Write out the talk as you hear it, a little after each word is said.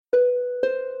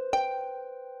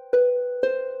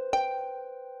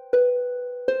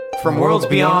From worlds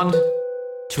beyond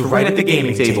to right at the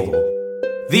gaming table,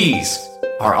 these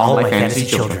are all my fantasy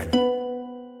children.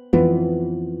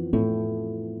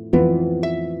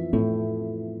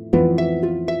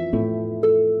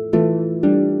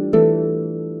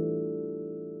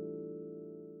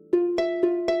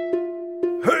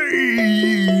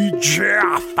 Hey,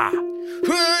 Jeff.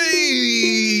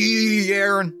 Hey,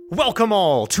 Aaron. Welcome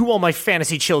all to all my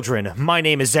fantasy children. My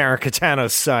name is Aaron Catano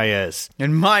Saez.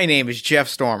 And my name is Jeff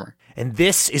Stormer. And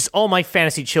this is All My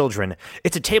Fantasy Children.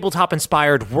 It's a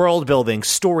tabletop-inspired world-building,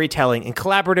 storytelling, and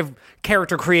collaborative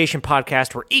character creation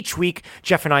podcast where each week,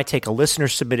 Jeff and I take a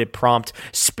listener-submitted prompt,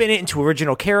 spin it into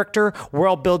original character,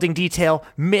 world-building detail,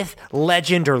 myth,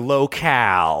 legend, or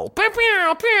locale.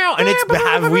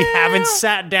 And we haven't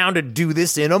sat down to do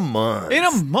this in a month.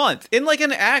 In like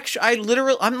an action,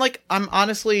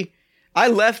 I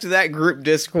left that group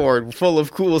Discord full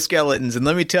of cool skeletons, and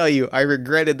let me tell you, I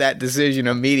regretted that decision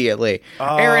immediately.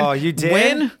 Oh, Aaron, you did?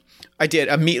 When? I did.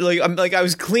 Immediately, I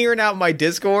was clearing out my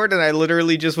Discord, and I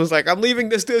literally just was like, I'm leaving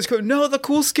this Discord. No, the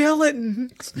cool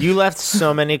skeletons. You left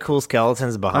so many cool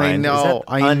skeletons behind. I know. Is that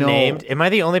unnamed? Am I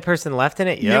the only person left in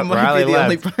it? Yep, You might Riley be the left.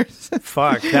 only person.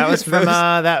 Fuck, that was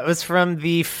from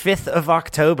the 5th of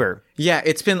October. Yeah,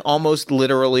 it's been almost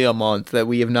literally a month that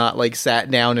we have not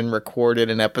sat down and recorded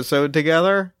an episode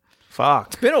together. Fuck.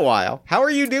 It's been a while. How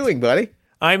are you doing, buddy?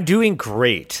 I'm doing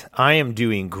great. I am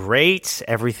doing great.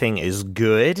 Everything is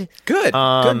good. Good.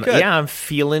 Good. Yeah, I'm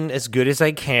feeling as good as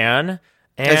I can.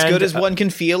 And, As good as one can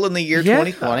feel in the year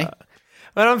 2020.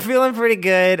 But I'm feeling pretty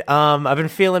good. I've been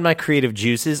feeling my creative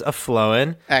juices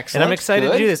a-flowing. Excellent. And I'm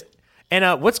excited Good. to do this.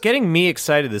 And what's getting me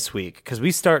excited this week, because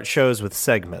we start shows with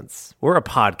segments. We're a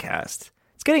podcast.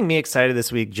 It's getting me excited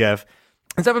this week, Jeff,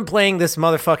 is I've been playing this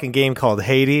motherfucking game called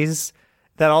Hades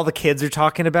that all the kids are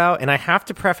talking about. And I have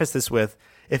to preface this with,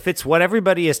 if it's what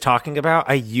everybody is talking about,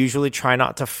 I usually try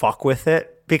not to fuck with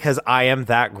it because I am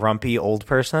that grumpy old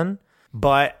person.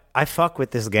 But I fuck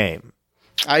with this game.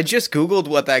 I just Googled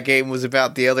what that game was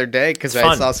about the other day because I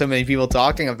fun. saw so many people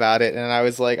talking about it, and I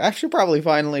was like, I should probably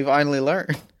finally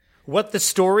learn. What the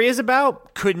story is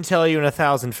about, couldn't tell you in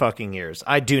 1,000 fucking years.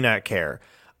 I do not care.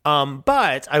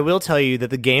 But I will tell you that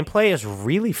the gameplay is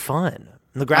really fun.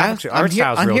 The graphics, art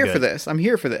style's real good. I'm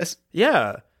here for this.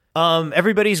 Yeah.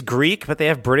 Everybody's Greek, but they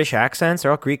have British accents.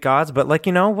 They're all Greek gods, but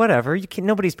whatever.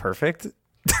 Nobody's perfect.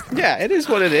 Yeah, it is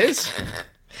what it is.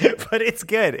 But it's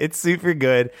good. It's super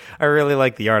good. I really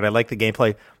like the art. I like the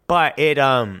gameplay. But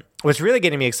what's really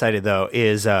getting me excited though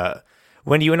is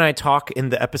when you and I talk in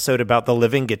the episode about the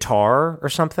living guitar or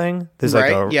something. There's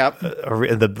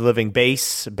the living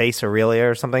bass Aurelia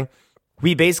or something.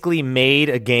 We basically made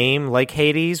a game like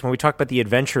Hades when we talk about the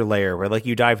adventure layer where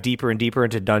you dive deeper and deeper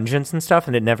into dungeons and stuff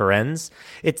and it never ends.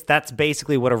 That's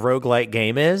basically what a roguelike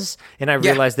game is. And I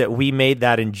realized that we made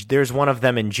that there's one of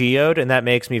them in Geode, and that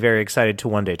makes me very excited to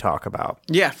one day talk about.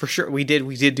 Yeah, for sure. We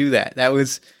did do that. That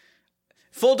was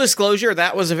full disclosure,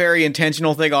 that was a very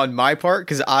intentional thing on my part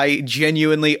because I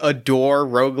genuinely adore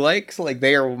roguelikes.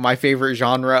 They are my favorite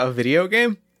genre of video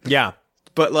game. Yeah.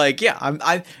 But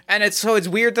it's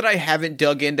weird that I haven't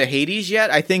dug into Hades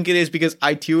yet. I think it is because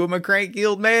I too am a cranky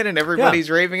old man and everybody's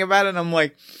raving about it. And I'm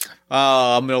like,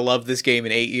 oh, I'm gonna love this game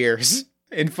in 8 years.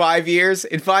 In 5 years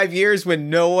when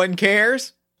no one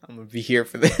cares, I'm gonna be here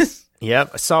for this.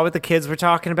 Yep, I saw what the kids were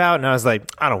talking about, and I was like,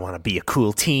 I don't want to be a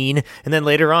cool teen. And then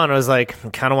later on, I was like, I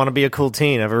kind of want to be a cool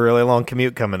teen. I have a really long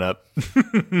commute coming up.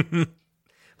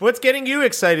 What's getting you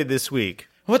excited this week?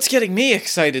 What's getting me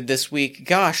excited this week?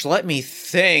 Gosh, let me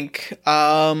think. If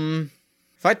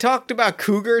I talked about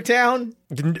Cougar Town?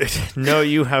 No,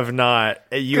 you have not.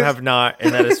 You have not,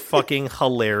 and that is fucking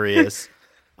hilarious.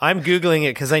 I'm Googling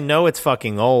it because I know it's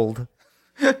fucking old.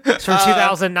 It's from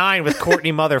 2009 with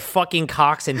Courtney motherfucking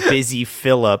Cox and Busy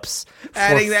Phillips.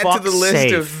 Adding that to the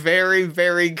list of very,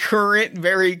 very current,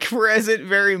 very present,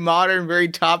 very modern, very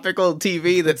topical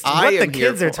TV that I am here for. What the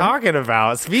kids are talking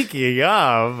about, speaking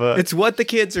of. It's what the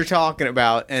kids are talking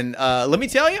about. And let me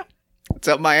tell you, it's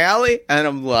up my alley, and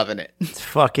I'm loving it. It's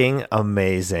fucking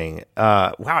amazing.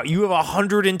 Wow, you have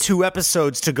 102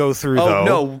 episodes to go through, though.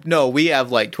 Oh, no, we have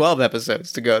 12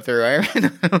 episodes to go through,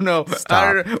 Aaron. I don't know.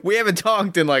 We haven't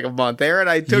talked in a month, Aaron.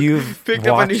 I picked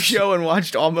up a new show and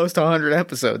watched almost 100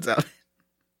 episodes of it.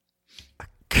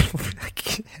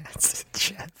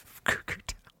 Jeff Cougar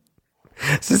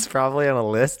Town. This is probably on a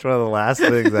list, one of the last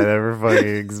things I'd ever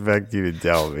fucking expect you to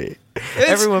tell me.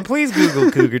 Everyone, please Google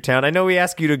Cougar Town. I know we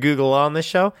ask you to Google on this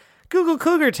show. Google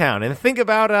Cougar Town and think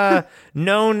about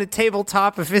known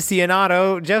tabletop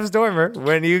aficionado Jeff Stormer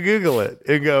when you Google it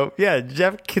and go, yeah,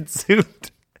 Jeff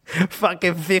consumed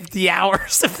fucking 50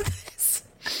 hours of this.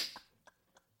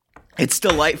 It's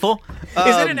delightful.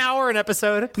 Is it an hour an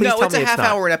episode? Please No, tell it's me a half not.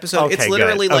 hour an episode. Okay, it's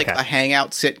literally good. like Okay. a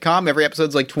hangout sitcom. Every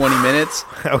episode's like 20 minutes.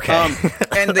 Okay.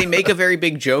 And they make a very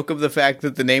big joke of the fact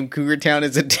that the name Cougar Town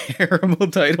is a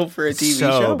terrible title for a TV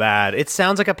so show. bad. It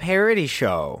sounds like a parody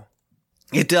show.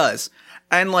 It does.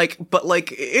 And but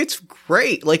it's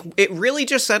great. Like, it really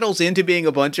just settles into being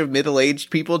a bunch of middle-aged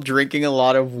people drinking a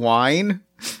lot of wine.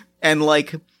 And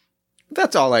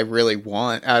that's all I really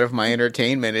want out of my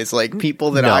entertainment is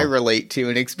people that No. I relate to,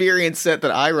 an experience set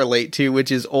that I relate to,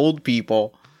 which is old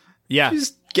people Yeah.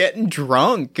 just getting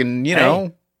drunk and, you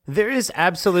know. There is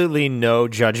absolutely no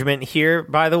judgment here,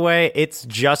 by the way. It's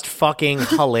just fucking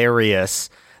hilarious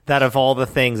that of all the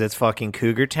things, it's fucking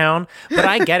Cougar Town. But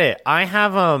I get it. I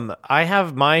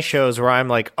have my shows where I'm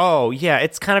like, oh, yeah,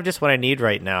 it's kind of just what I need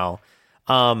right now.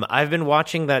 I've been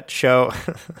watching that show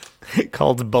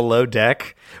called Below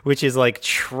Deck, which is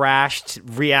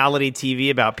trashed reality TV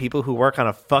about people who work on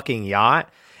a fucking yacht.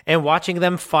 And watching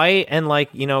them fight and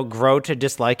grow to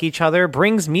dislike each other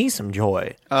brings me some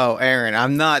joy. Oh, Aaron,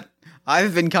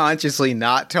 I've been consciously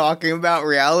not talking about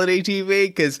reality TV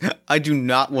because I do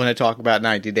not want to talk about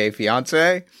 90 Day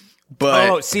Fiancé. But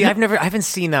Oh, see, I haven't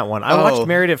seen that one. I watched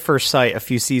Married at First Sight, a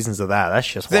few seasons of that. That's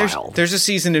just wild. there's a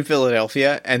season in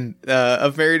Philadelphia and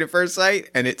of Married at First Sight,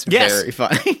 and it's very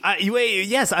funny.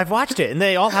 Yes, I've watched it, and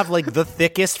they all have the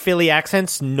thickest Philly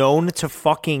accents known to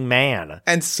fucking man.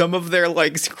 And some of their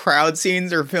crowd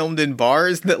scenes are filmed in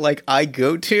bars that I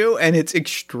go to, and it's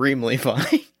extremely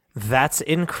funny. That's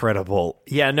incredible.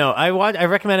 Yeah, no, I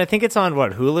recommend. I think it's on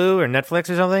Hulu or Netflix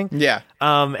or something. Yeah.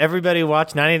 Everybody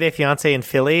watch 90 Day Fiancé in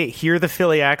Philly. Hear the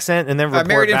Philly accent, and then report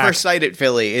Married back. at First Sight at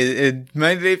Philly.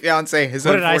 90 Day Fiancé has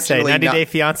What did I say? unfortunately 90 not- Day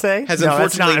Fiancé has No,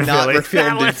 that's unfortunately not not filmed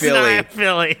in That was Philly. not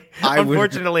Philly.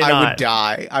 Unfortunately, I not. would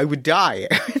die. I would die.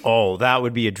 Oh, that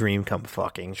would be a dream come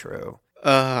fucking true.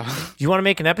 Uh, You want to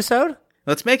make an episode?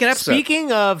 let's make an episode.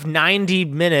 Speaking of 90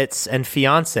 minutes and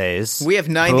fiancés, We have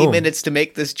 90 Boom. minutes to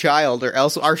make this child, or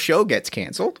else our show gets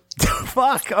canceled.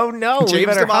 fuck. Oh no, we James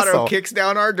better D'Amato hustle. kicks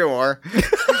down our door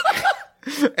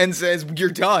and says, "You're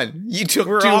done. You took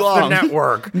We're too off long. the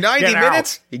network. 90 Get out."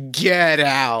 minutes? Get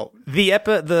out."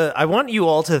 I want you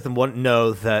all to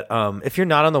know that if you're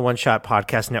not on the One Shot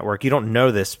Podcast Network, you don't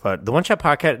know this, but the One Shot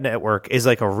Podcast Network is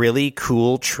a really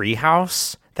cool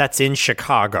treehouse that's in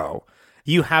Chicago.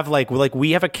 You have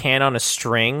we have a can on a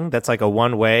string that's a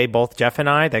one-way, both Jeff and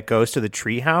I, that goes to the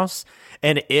treehouse.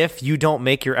 And if you don't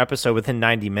make your episode within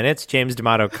 90 minutes, James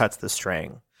D'Amato cuts the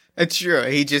string. It's true.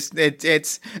 He just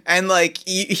it's and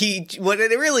he what it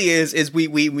really is we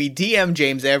DM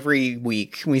James every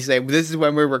week. We say this is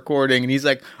when we're recording, and he's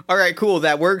like, "All right, cool,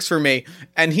 that works for me."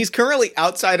 And he's currently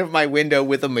outside of my window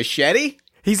with a machete.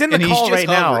 He's in the And he's call just right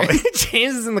now. hovering.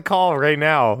 James is in the call right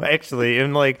now, actually.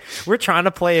 And we're trying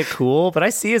to play it cool, but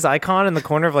I see his icon in the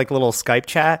corner of little Skype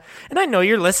chat. And I know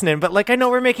you're listening, but I know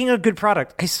we're making a good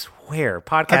product. I swear.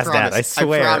 Podcast dad, I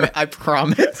swear. I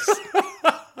promise.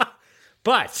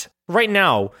 But right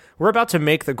now, we're about to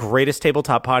make the greatest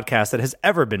tabletop podcast that has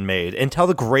ever been made and tell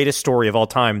the greatest story of all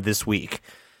time this week.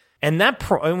 And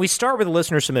and we start with a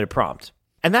listener submitted prompt.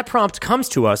 And that prompt comes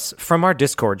to us from our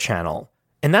Discord channel.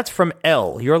 And that's from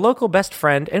L, your local best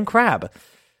friend and crab.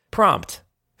 Prompt: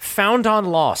 found on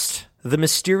Lost, the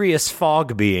mysterious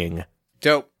fog being.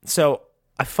 Dope. So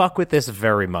I fuck with this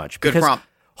very much. Good because, prompt.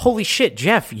 Holy shit,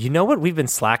 Jeff, you know what we've been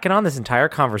slacking on this entire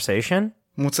conversation?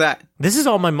 What's that? This is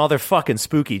all my motherfucking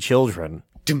spooky children.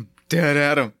 Dum,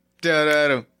 da-da-dum,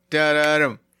 da-da-dum,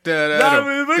 da-da-dum, I da-da-dum,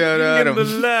 was working in the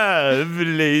da-da-dum. lab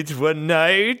late one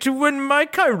night when my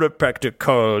chiropractor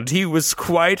called. He was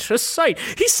quite a sight.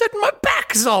 He said my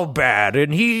back's all bad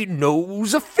and he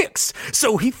knows a fix.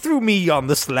 So he threw me on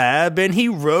the slab and he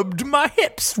rubbed my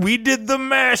hips. We did the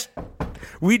mash.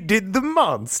 We did the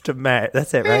monster mash.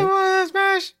 That's it, right?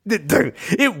 Smash.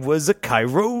 It was a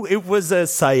chiro. It was a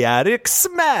sciatic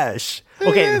smash.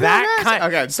 Okay, that kind.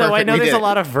 Okay, so I perfect. know We there's did a it.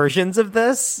 lot of versions of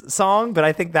this song, but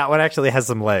I think that one actually has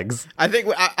some legs. I think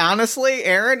honestly,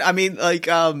 Aaron, I mean,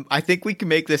 I think we can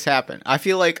make this happen. I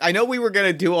feel like I know we were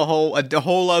gonna do a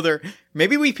whole other.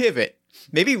 Maybe we pivot.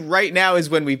 Maybe right now is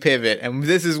when we pivot, and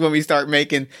this is when we start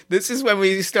making. This is when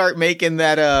we start making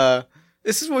that.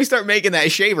 This is when we start making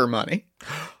that shaver money.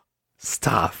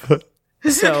 Stop.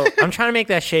 So I'm trying to make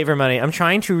that shaver money. I'm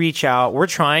trying to reach out. We're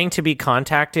trying to be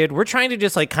contacted. We're trying to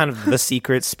just kind of the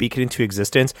secret, speak it into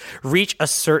existence, reach a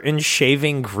certain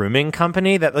shaving grooming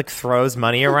company that throws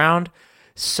money around.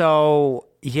 So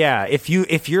yeah, if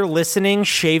you're listening,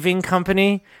 shaving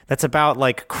company that's about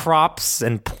crops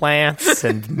and plants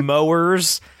and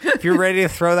mowers, if you're ready to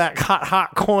throw that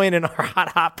hot coin in our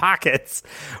hot pockets,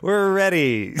 we're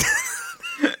ready.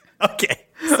 Okay.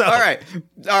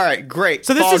 All right, great.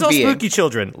 So this Fog is all being. spooky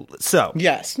children. So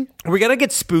Yes. we're gonna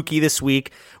get spooky this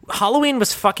week. Halloween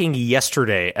was fucking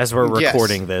yesterday as we're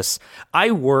recording this.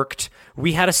 I worked.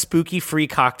 We had a spooky free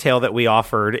cocktail that we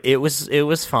offered. It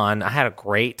was fun. I had a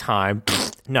great time.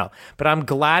 No, but I'm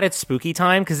glad it's spooky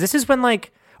time because this is when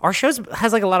like our show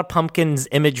has like a lot of pumpkins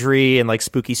imagery and like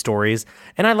spooky stories,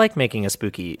 and I like making a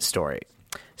spooky story.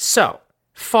 So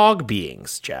fog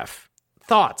beings, Jeff.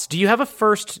 Thoughts? Do you have a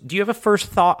first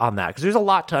thought on that? Because there's a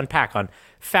lot to unpack on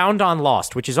Found on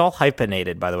Lost, which is all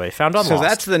hyphenated, by the way. Found on Lost. So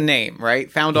that's the name,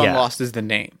 right? Found on Lost is the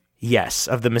name. Yes,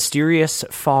 of the mysterious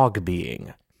fog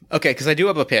being. Okay, because I do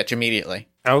have a pitch immediately.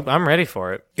 Oh, I'm ready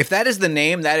for it. If that is the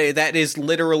name, that is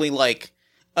literally like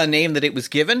a name that it was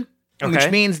given,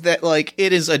 which means that like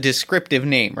it is a descriptive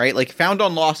name, right? Like Found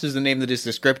on Lost is the name that is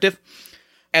descriptive.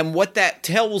 And what that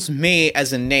tells me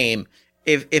as a name,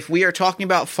 if we are talking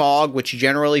about fog, which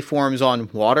generally forms on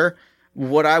water,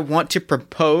 what I want to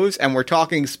propose, and we're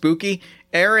talking spooky,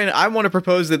 Aaron, I want to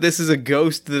propose that this is a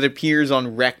ghost that appears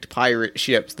on wrecked pirate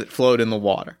ships that float in the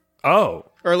water. Oh.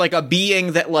 Or like a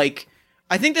being that like,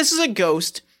 I think this is a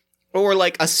ghost, or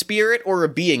like a spirit or a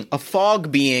being, a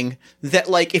fog being that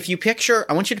like, if you picture,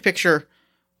 I want you to picture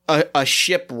a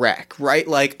shipwreck, right?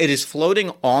 Like it is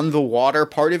floating on the water.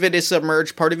 Part of it is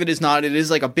submerged, part of it is not. It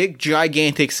is like a big,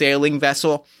 gigantic sailing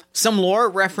vessel. Some lore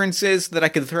references that I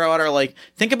could throw out are like,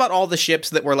 think about all the ships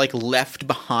that were like left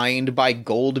behind by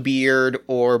Goldbeard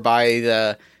or by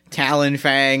the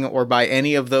Talonfang or by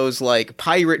any of those like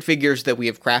pirate figures that we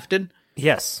have crafted.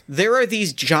 Yes. There are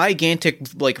these gigantic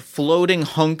like floating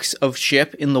hunks of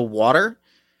ship in the water.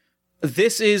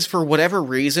 This is, for whatever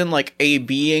reason, like a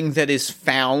being that is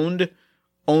found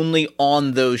only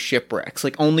on those shipwrecks,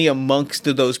 like only amongst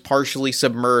those partially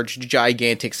submerged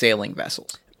gigantic sailing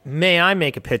vessels. May I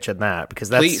make a pitch on that? Because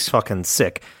that's fucking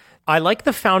sick. I like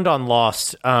the Found on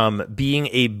Lost being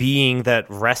a being that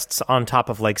rests on top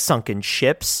of like sunken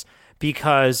ships,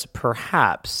 because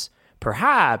perhaps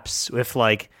if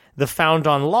like the Found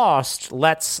on Lost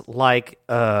lets like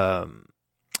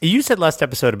you said last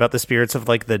episode about the spirits of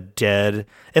like the dead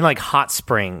and like hot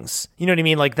springs. You know what I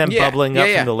mean? Like them bubbling up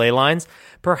from the ley lines.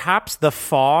 Perhaps the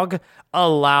fog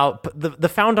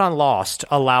the Found on Lost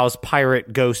allows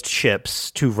pirate ghost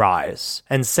ships to rise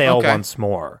and sail once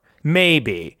more.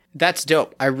 Maybe. That's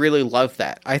dope. I really love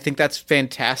that. I think that's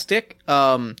fantastic.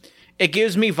 It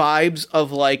gives me vibes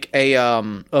of like a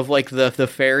of like the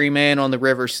ferryman on the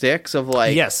River Styx of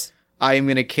like, yes, I am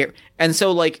gonna care. And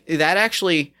so like that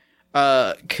actually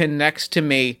connects to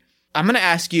me. I'm gonna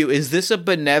ask you, is this a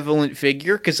benevolent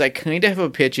figure? Because I kind of have a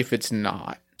pitch if it's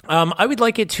not. I would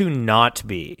like it to not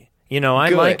be. You know, I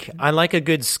like a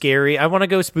good scary. I want to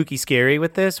go spooky scary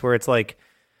with this, where it's like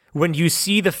when you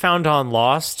see the Found on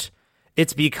Lost,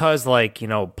 it's because like, you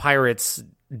know, pirates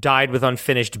died with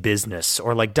unfinished business,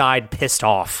 or like died pissed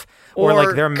off, or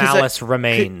like their malice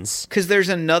remains. Because there's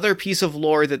another piece of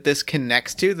lore that this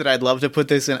connects to that I'd love to put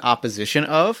this in opposition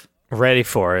of. Ready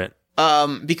for it.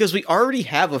 Because we already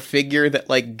have a figure that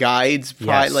like guides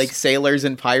like sailors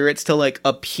and pirates to like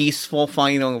a peaceful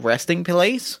final resting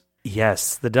place.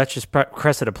 Yes, the Duchess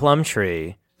Cressida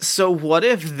Plumtree. So what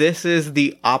if this is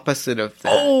the opposite of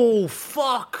that? Oh,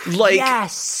 fuck. Like,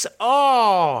 yes.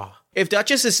 Oh. If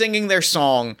Duchess is singing their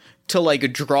song to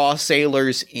like draw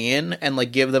sailors in and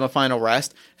like give them a final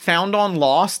rest, Found on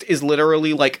Lost is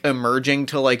literally like emerging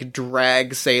to like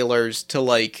drag sailors to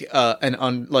like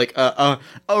a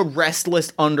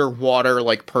restless underwater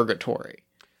like purgatory.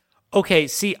 Okay,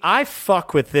 see, I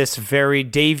fuck with this very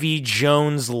Davy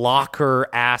Jones locker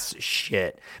ass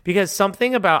shit, because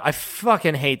something about, I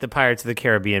fucking hate the Pirates of the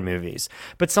Caribbean movies,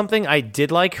 but something I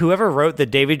did like, whoever wrote that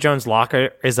Davy Jones locker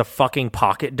is a fucking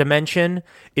pocket dimension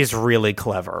is really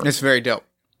clever. It's very dope.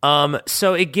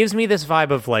 So it gives me this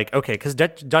vibe of like, okay, because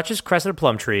Duchess Cressida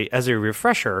Plumtree, as a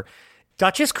refresher,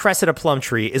 Duchess Cressida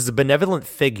Plumtree is a benevolent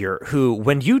figure who,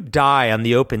 when you die on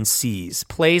the open seas,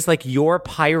 plays like your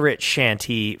pirate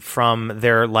shanty from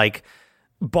their like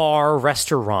bar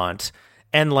restaurant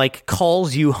and like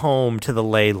calls you home to the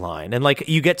ley line. And like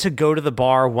you get to go to the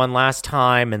bar one last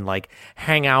time and like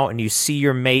hang out, and you see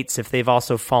your mates if they've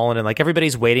also fallen, and like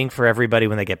everybody's waiting for everybody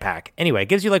when they get back. Anyway, it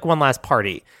gives you like one last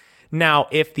party. Now,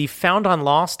 if the Found on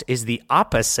Lost is the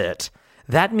opposite,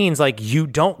 that means like you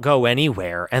don't go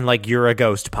anywhere and like you're a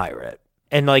ghost pirate.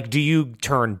 And like, do you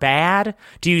turn bad?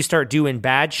 Do you start doing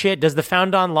bad shit? Does the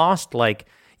Found on Lost like,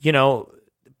 you know,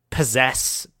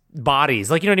 possess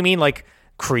bodies? Like, you know what I mean? Like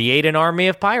create an army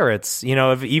of pirates, you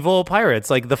know, of evil pirates.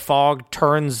 Like the fog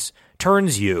turns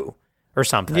you or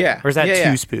something. Yeah. Or is that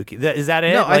too spooky? Is that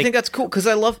it? No, like, I think that's cool because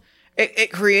I love it.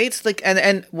 It creates like,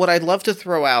 and what I'd love to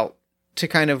throw out to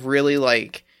kind of really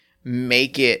like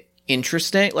make it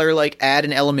interesting or like add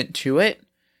an element to it.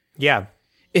 Yeah.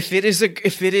 If it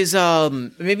is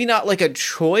maybe not like a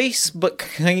choice, but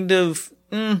kind of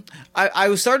I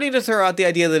was starting to throw out the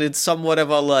idea that it's somewhat of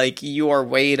a like you are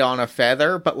weighed on a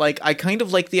feather, but like I kind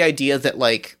of like the idea that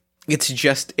like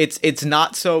it's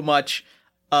not so much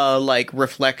like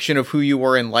reflection of who you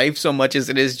were in life so much as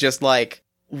it is just like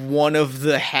one of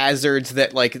the hazards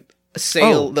that like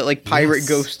that like pirate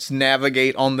ghosts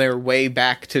navigate on their way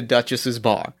back to Duchess's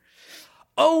bar.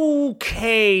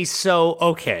 Okay, so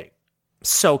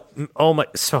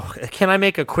can I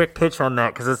make a quick pitch on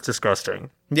that? Because it's disgusting.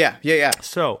 Yeah.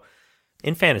 So,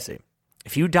 in fantasy,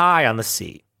 if you die on the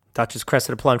sea, Duchess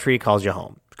Cressida Plumtree calls you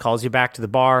home, calls you back to the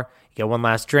bar, you get one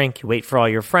last drink, you wait for all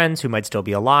your friends who might still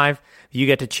be alive, you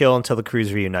get to chill until the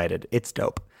crew's reunited. It's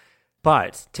dope.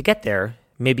 But to get there,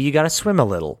 maybe you gotta swim a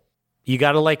little. You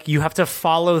gotta you have to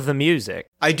follow the music.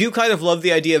 I do kind of love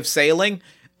the idea of sailing.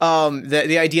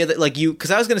 The idea that like because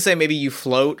I was gonna say maybe you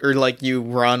float or like you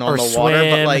run on or the swim. water,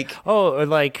 but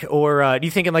like do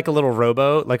you thinking like a little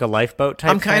rowboat, like a lifeboat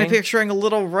type? I'm kind of picturing a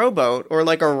little rowboat or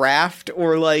like a raft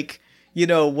or like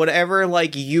whatever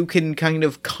like you can kind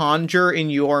of conjure in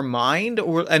your mind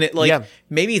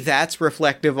maybe that's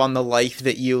reflective on the life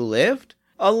that you lived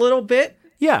a little bit.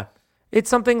 Yeah. It's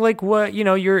something like what,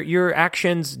 your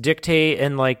actions dictate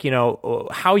and like,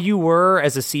 how you were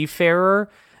as a seafarer.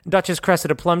 Duchess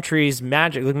Cressida Plumtree's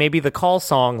magic, like maybe the call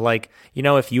song, like,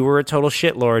 if you were a total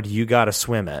shitlord, you gotta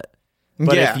swim it.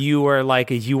 But if you were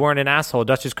if you weren't an asshole,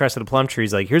 Duchess Cressida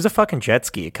Plumtree's like, here's a fucking jet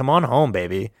ski. Come on home,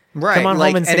 baby. Right. Come on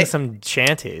home and sing some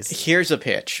shanties. Here's a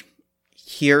pitch.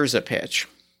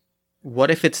 What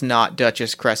if it's not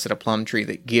Duchess Cressida Plumtree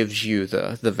that gives you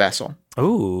the vessel?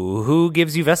 Ooh, who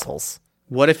gives you vessels?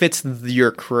 What if it's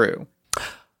your crew?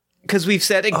 Because we've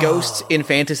said that ghosts in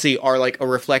fantasy are like a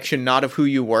reflection not of who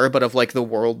you were, but of like the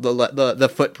world,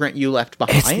 the footprint you left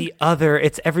behind.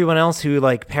 It's everyone else who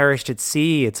like perished at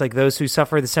sea. It's like those who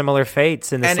suffer the similar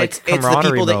fates in this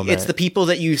camaraderie moment. It's the people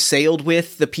that you sailed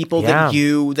with, the people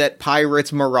that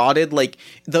pirates marauded, like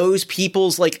those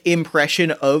people's like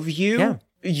impression of you. Yeah.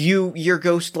 Your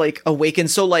ghost like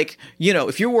awakens. So like,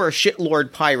 if you were a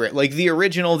shitlord pirate, like the OG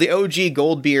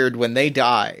Goldbeard when they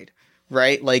died,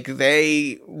 right? Like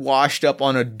they washed up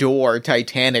on a door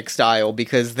Titanic style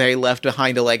because they left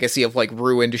behind a legacy of like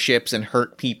ruined ships and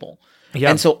hurt people.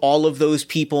 Yeah. And so all of those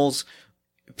people's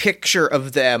picture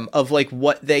of them, of like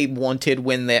what they wanted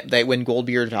when when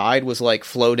Goldbeard died was like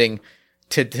floating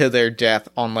to their death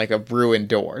on like a ruined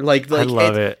door. Like I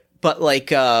love it. But like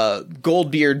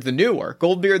Goldbeard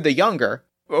the younger,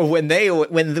 when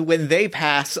they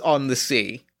pass on the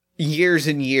sea, years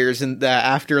and years and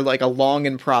after like a long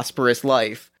and prosperous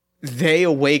life, they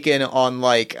awaken on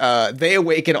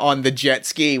the jet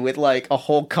ski with like a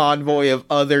whole convoy of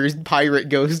other pirate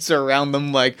ghosts around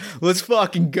them. Like, let's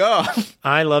fucking go.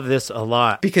 I love this a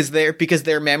lot because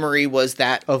their memory was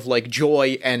that of like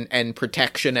joy and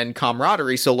protection and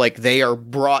camaraderie. So like they are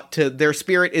brought to, their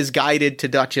spirit is guided to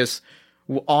Duchess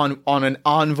on an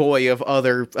envoy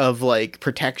of like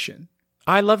protection.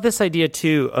 I love this idea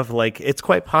too of like, it's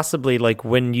quite possibly like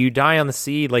when you die on the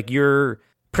sea, like you're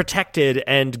protected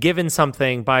and given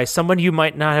something by someone you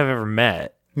might not have ever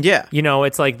met. Yeah.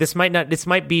 It's like, this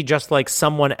might be just like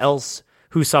someone else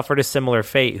who suffered a similar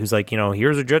fate, who's like,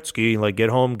 here's a jet ski, like get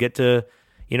home, get to,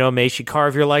 may she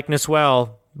carve your likeness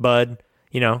well, bud,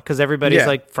 because everybody's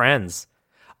like friends.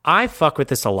 I fuck with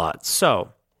this a lot.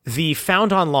 So the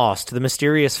found on lost, the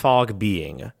mysterious fog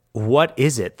being, what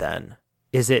is it then?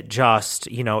 Is it just,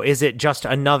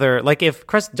 another, like if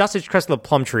Duchess Cressida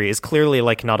Plumtree is clearly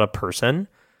like not a person,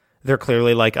 they're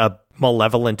clearly like a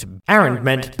malevolent, Aaron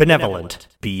meant benevolent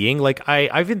being. Like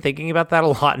I've been thinking about that a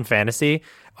lot in fantasy,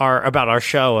 about our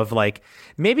show of like,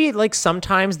 maybe like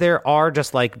sometimes there are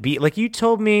just like, like you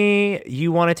told me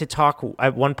you wanted to talk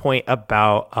at one point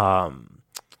about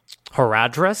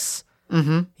Horadris.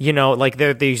 Mm-hmm. Like there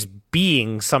are these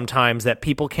beings sometimes that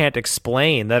people can't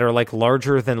explain that are like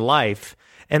larger than life.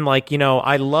 And like,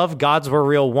 I love Gods Were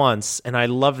Real Once, and I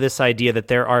love this idea that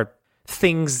there are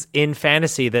things in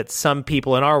fantasy that some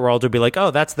people in our world would be like,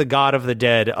 oh, that's the god of the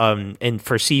dead and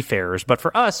for seafarers. But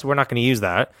for us, we're not going to use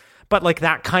that. But like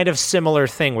that kind of similar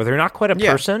thing where they're not quite a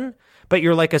person, but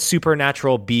you're like a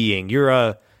supernatural being. You're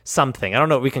a something. I don't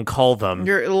know what we can call them.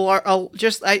 You're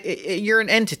an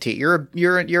entity.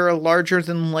 You're a larger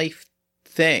than life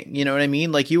thing. You know what I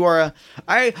mean? Like you are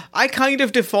I kind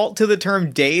of default to the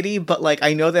term deity, but like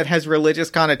I know that has religious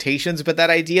connotations, but that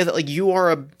idea that like you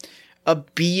are a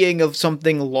being of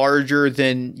something larger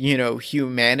than,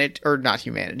 humanity, or not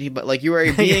humanity, but like you are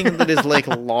a being that is like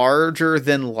larger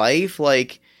than life.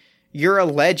 Like you're a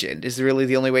legend is really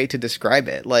the only way to describe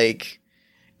it. Like,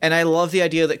 and I love the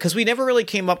idea that, because we never really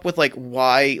came up with like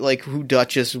why, like who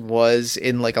Duchess was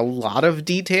in like a lot of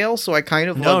detail. So I kind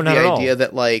of love the idea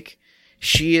that like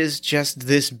she is just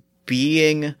this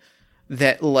being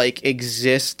that like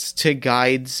exists to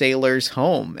guide sailors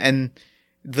home. And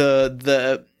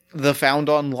the Found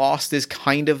on Lost is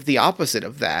kind of the opposite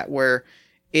of that, where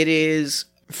it is,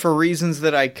 for reasons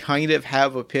that I kind of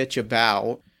have a pitch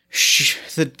about,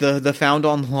 the Found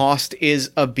on Lost is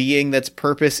a being that's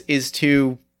purpose is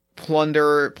to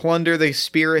plunder the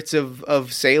spirits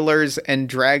of sailors and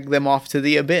drag them off to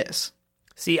the abyss.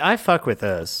 See, I fuck with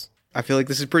this. I feel like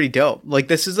this is pretty dope. Like,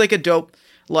 this is like a dope,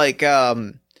 like,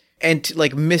 and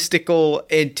like mystical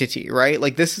entity, right?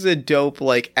 Like this is a dope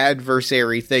like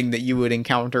adversary thing that you would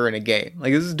encounter in a game.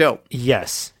 Like this is dope.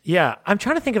 Yes. Yeah. I'm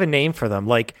trying to think of a name for them.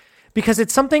 Like, because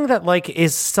it's something that like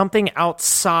is something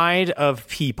outside of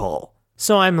people.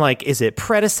 So I'm like, is it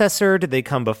predecessor? Did they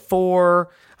come before?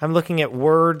 I'm looking at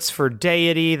words for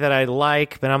deity that I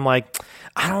like, but I'm like,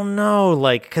 I don't know.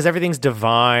 Like, cause everything's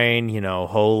divine,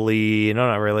 holy, I'm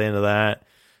not really into that.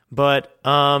 But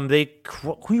who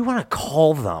do you want to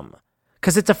call them?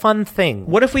 Because it's a fun thing.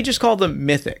 What if we just call them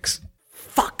mythics?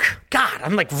 Fuck. God,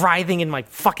 I'm like writhing in my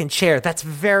fucking chair. That's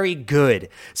very good.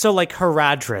 So like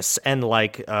Haradris and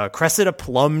like Cressida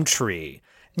Plumtree.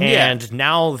 And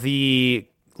now the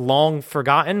long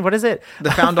forgotten, what is it?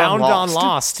 The Found on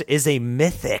Lost is a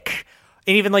mythic.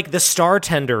 And even like the Star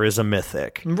Tender is a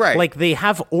mythic. Right. Like they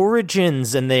have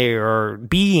origins and they are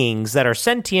beings that are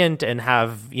sentient and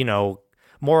have,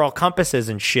 moral compasses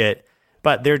and shit,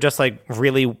 but they're just like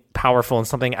really powerful and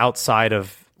something outside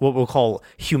of what we'll call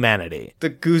humanity. The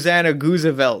Guzana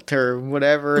Guzavelt or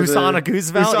whatever. Guzana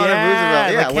Guzavelt?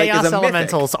 Yeah, the Chaos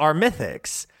Elementals are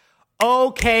mythics.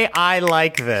 Okay, I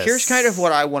like this. Here's kind of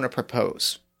what I want to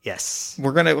propose. Yes.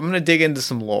 I'm gonna dig into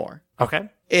some lore. Okay.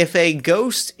 If a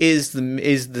ghost is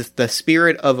the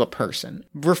spirit of a person,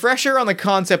 refresher on the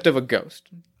concept of a ghost.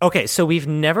 Okay, so we've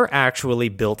never actually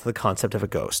built the concept of a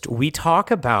ghost. We talk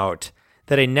about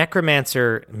that a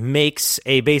necromancer makes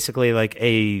basically like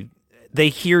they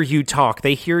hear you talk,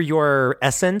 they hear your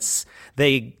essence,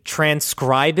 they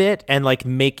transcribe it and like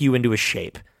make you into a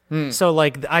shape. So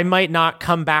like I might not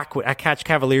come back at Catch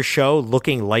Cavalier show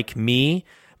looking like me,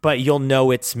 but you'll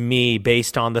know it's me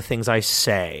based on the things I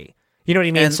say. You know what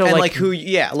I mean? And like who?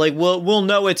 Yeah, like we'll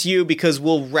know it's you because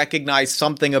we'll recognize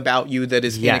something about you that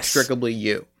is inextricably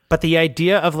you. But the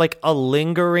idea of like a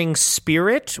lingering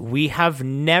spirit, we have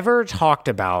never talked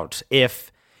about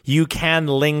if you can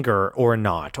linger or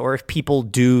not, or if people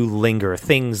do linger,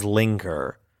 things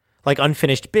linger, like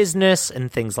unfinished business and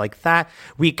things like that.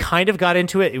 We kind of got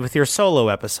into it with your solo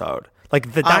episode.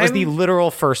 Like that was the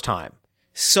literal first time.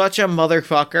 Such a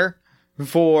motherfucker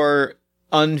for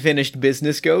unfinished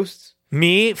business ghosts.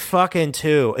 Me fucking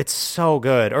too. It's so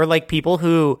good. Or like people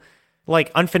who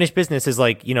like unfinished business is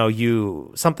like,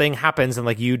 something happens and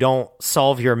like you don't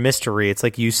solve your mystery. It's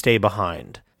like you stay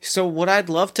behind. So what I'd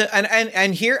love to and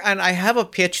I have a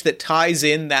pitch that ties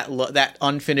in that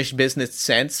unfinished business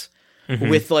sense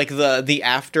with like the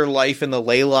afterlife and the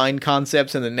ley line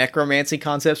concepts and the necromancy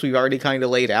concepts we've already kind of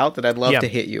laid out that I'd love to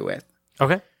hit you with.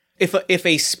 Okay.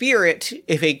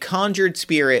 If a conjured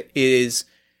spirit is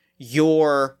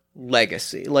your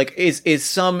legacy, like is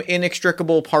some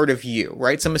inextricable part of you,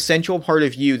 right? Some essential part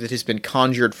of you that has been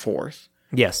conjured forth.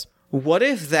 Yes. What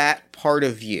if that part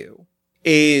of you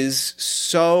is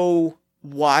so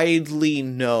widely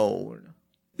known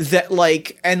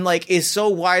that is so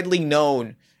widely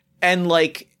known and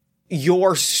like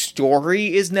your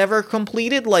story is never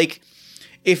completed? Like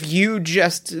if you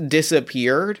just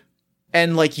disappeared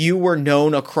and like you were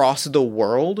known across the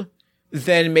world,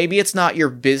 then maybe it's not your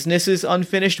business is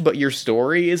unfinished, but your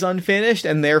story is unfinished,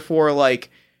 and therefore,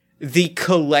 like, the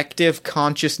collective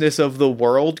consciousness of the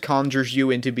world conjures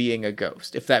you into being a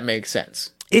ghost, if that makes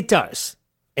sense. It does.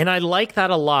 And I like that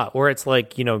a lot, where it's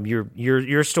like,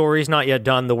 your story's not yet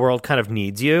done, the world kind of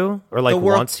needs you, or like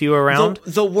wants you around.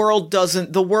 The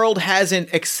world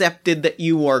hasn't accepted that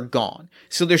you are gone.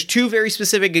 So there's two very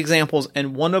specific examples,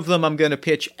 and one of them I'm going to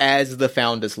pitch as the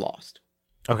Found is Lost.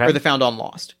 Okay. Or the Found on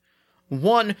Lost.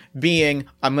 One being,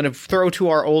 I'm going to throw to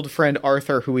our old friend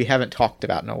Arthur, who we haven't talked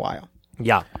about in a while.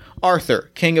 Yeah.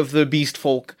 Arthur, king of the beast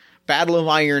folk, Battle of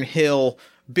Iron Hill,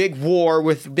 big war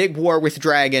with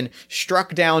dragon,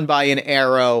 struck down by an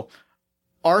arrow.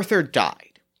 Arthur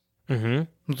died.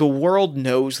 Mm-hmm. The world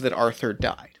knows that Arthur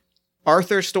died.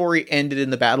 Arthur's story ended in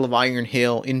the Battle of Iron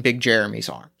Hill in Big Jeremy's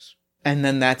arms. and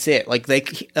then that's it. Like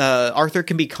Arthur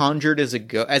can be conjured as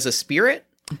a spirit,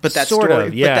 but that Sort story,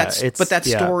 of, yeah, but that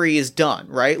story is done,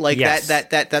 right? Like Yes.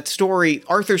 that story,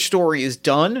 Arthur's story is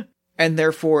done, and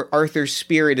therefore Arthur's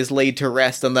spirit is laid to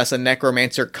rest unless a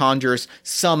necromancer conjures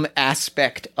some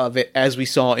aspect of it, as we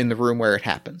saw in the room where it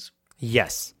happens.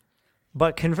 Yes.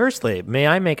 But conversely, may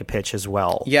I make a pitch as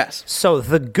well? Yes. So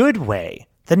the good way,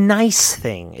 the nice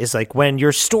thing is like when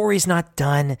your story's not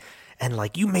done and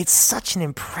like you made such an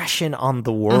impression on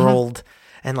the world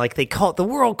and like the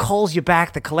world calls you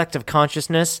back, the collective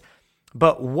consciousness.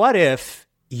 But what if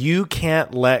you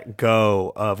can't let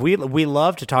go of, we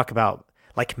love to talk about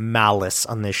like malice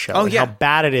on this show and how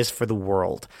bad it is for the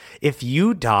world. If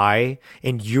you die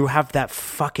and you have that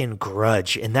fucking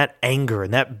grudge and that anger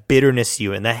and that bitterness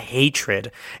and that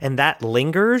hatred and that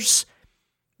lingers,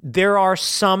 there are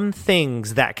some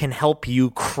things that can help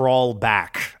you crawl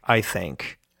back, I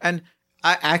think. And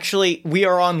we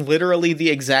are on literally the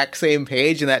exact same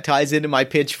page, and that ties into my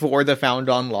pitch for the Found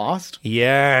on Lost.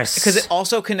 Yes. Because it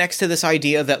also connects to this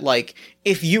idea that, like,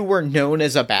 if you were known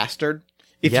as a bastard,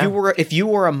 if you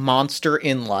were a monster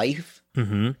in life,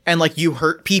 and like you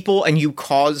hurt people and you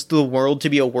caused the world to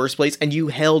be a worse place, and you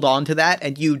held on to that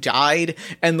and you died,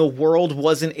 and the world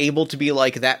wasn't able to be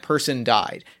like, that person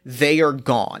died, they are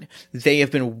gone. They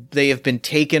have been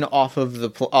taken off of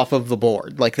the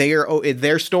board. Like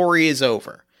their story is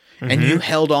over. And you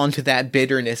held on to that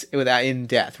bitterness in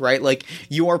death, right? Like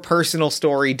your personal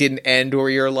story didn't end, or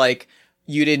you're like,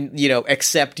 you didn't,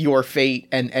 accept your fate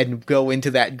and go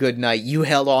into that good night. You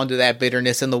held on to that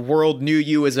bitterness, and the world knew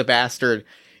you as a bastard.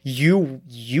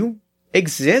 You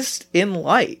exist in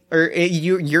light, or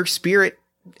your spirit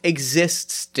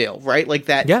exists still, right? Like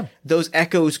that. Yeah. Those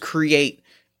echoes create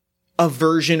a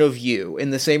version of you in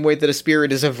the same way that a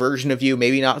spirit is a version of you.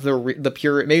 Maybe not the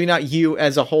pure, maybe not you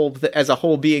as a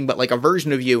whole being, but like a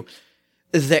version of you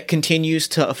that continues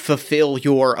to fulfill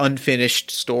your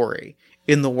unfinished story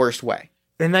in the worst way.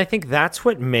 And I think that's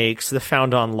what makes the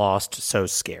Found on Lost so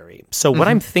scary. So what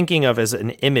I'm thinking of as an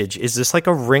image is this like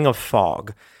a ring of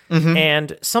fog.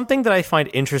 And something that I find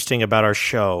interesting about our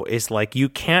show is like you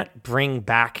can't bring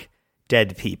back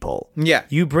dead people. Yeah.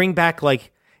 You bring back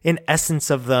like an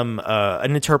essence of them,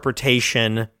 an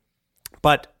interpretation.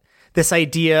 But this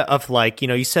idea of like,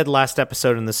 you said last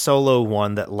episode in the solo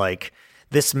one that like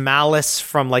this malice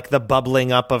from like the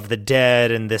bubbling up of the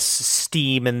dead and this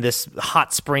steam and this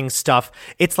hot spring stuff,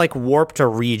 it's like warped a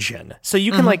region. So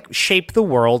you can like shape the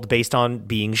world based on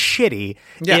being shitty.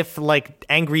 Yeah. If like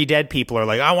angry dead people are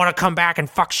like, I want to come back and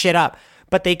fuck shit up,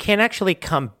 but they can't actually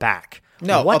come back.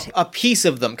 No, a piece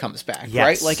of them comes back,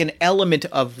 right? Like an element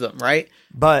of them, right?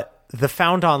 But the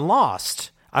Found on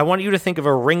Lost, I want you to think of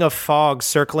a ring of fog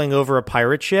circling over a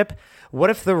pirate ship. What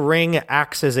if the ring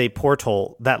acts as a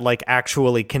portal that like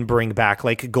actually can bring back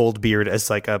like Goldbeard as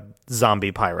like a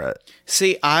zombie pirate?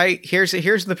 See, here's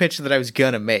the pitch that I was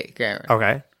gonna make, Aaron.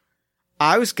 Okay.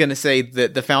 I was gonna say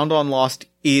that the Found on Lost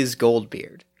is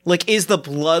Goldbeard. Like, is the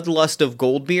bloodlust of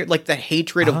Goldbeard, like the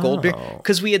hatred of Goldbeard?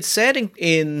 Because we had said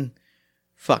in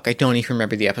fuck, I don't even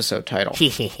remember the episode title.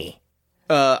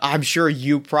 I'm sure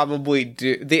you probably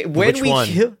do. Which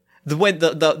one? When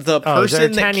the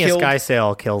person that killed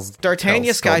Skyscale kills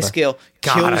D'Artagnan Skyscale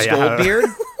kills Goldbeard.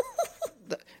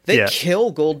 They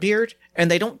kill Goldbeard and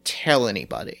they don't tell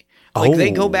anybody. Like they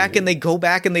go back and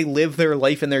they live their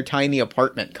life in their tiny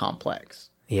apartment complex.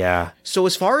 Yeah. So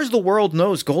as far as the world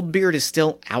knows, Goldbeard is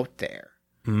still out there.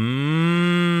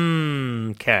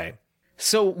 Okay.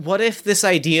 So what if this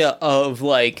idea of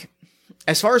like,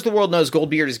 as far as the world knows,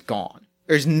 Goldbeard is gone.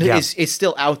 It's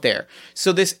still out there.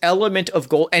 So this element of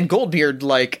Goldbeard,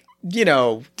 like,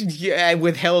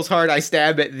 with Hell's Heart I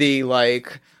stab at thee,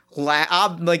 like,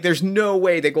 there's no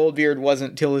way that Goldbeard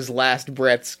wasn't till his last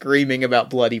breath screaming about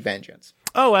bloody vengeance.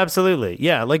 Oh, absolutely.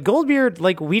 Yeah, like Goldbeard,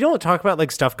 like we don't talk about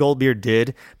like stuff Goldbeard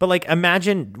did, but like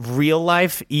imagine real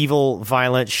life, evil,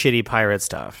 violent, shitty pirate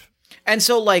stuff. And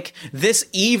so like this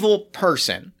evil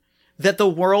person that the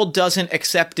world doesn't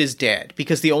accept is dead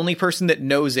because the only person that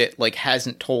knows it like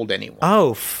hasn't told anyone.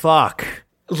 Oh fuck.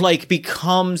 Like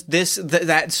becomes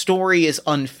that story is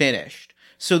unfinished.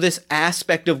 So this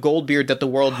aspect of Goldbeard that the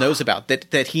world knows about,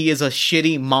 that he is a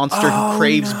shitty monster who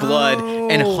craves blood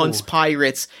and hunts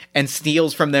pirates and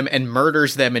steals from them and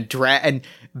murders them and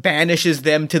banishes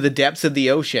them to the depths of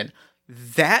the ocean.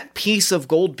 That piece of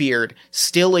Goldbeard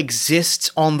still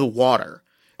exists on the water.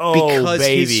 Because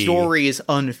his story is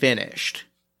unfinished.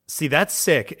 See, that's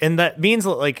sick. And that means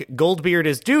like Goldbeard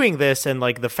is doing this and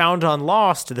like the Found on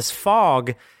Lost, this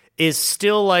fog is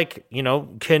still like,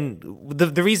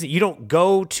 the reason you don't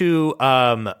go to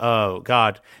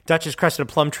Duchess Cressida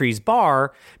Plumtree's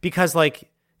bar because like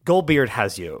Goldbeard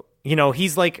has you.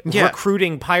 He's like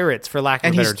recruiting pirates, for lack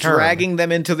of a better term.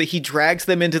 And he drags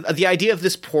them into the idea of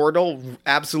this portal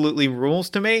absolutely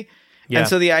rules to me. Yeah. And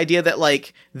so the idea that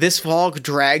like this fog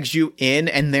drags you in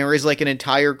and there is like an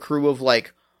entire crew of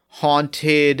like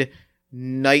haunted,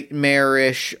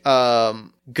 nightmarish,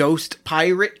 ghost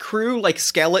pirate crew, like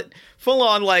skeleton, full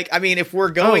on, like, I mean, if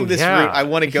we're going route, I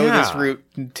want to go this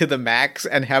route to the max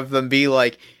and have them be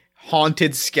like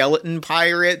haunted skeleton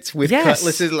pirates with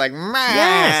cutlasses, like,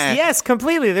 man. Yes,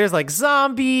 completely. There's like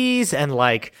zombies and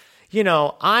like,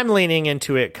 I'm leaning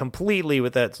into it completely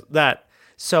with that.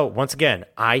 So once again,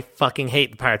 I fucking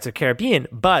hate the Pirates of the Caribbean,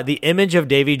 but the image of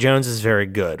Davy Jones is very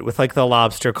good with like the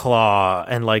lobster claw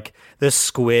and like the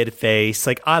squid face.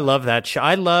 Like I love that.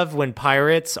 I love when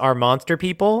pirates are monster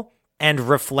people and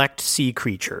reflect sea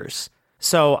creatures.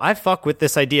 So I fuck with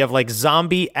this idea of like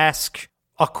zombie-esque,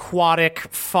 aquatic,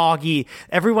 foggy.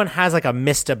 Everyone has like a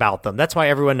mist about them. That's why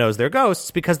everyone knows they're ghosts,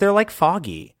 because they're like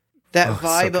foggy. That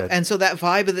vibe, that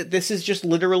vibe that this is just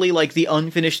literally like the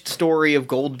unfinished story of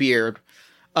Goldbeard.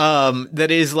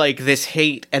 That is like this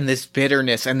hate and this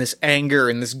bitterness and this anger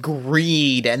and this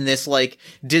greed and this like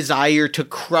desire to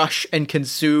crush and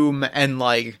consume, and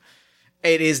like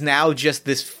it is now just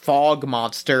this fog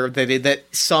monster that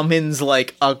summons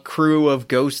like a crew of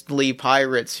ghostly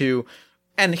pirates who.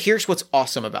 And here's what's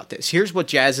awesome about this. Here's what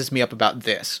jazzes me up about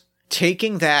this.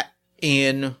 Taking that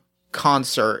in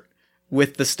concert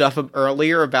with the stuff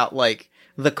earlier about like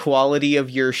the quality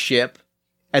of your ship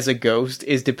as a ghost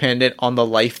is dependent on the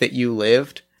life that you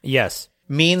lived. Yes.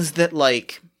 Means that,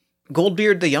 like,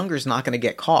 Goldbeard the Younger is not going to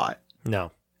get caught.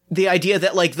 No. The idea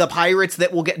that, like, the pirates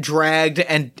that will get dragged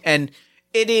and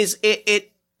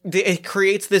it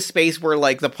creates this space where,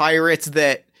 like, the pirates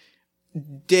that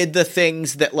did the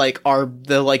things that, like, are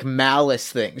the, like, malice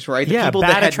things, right? The people bad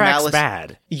that had attracts malice,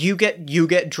 bad. You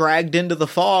get dragged into the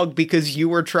fog because you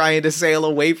were trying to sail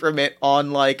away from it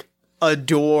on, like, a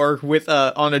door with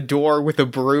a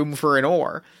broom for an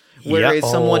oar, whereas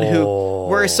someone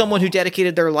who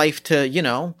dedicated their life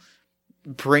to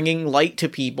bringing light to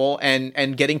people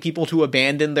and getting people to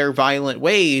abandon their violent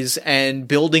ways and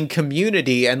building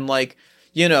community and like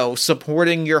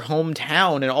supporting your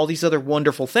hometown and all these other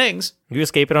wonderful things. You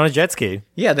escape it on a jet ski.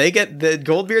 Yeah, they get the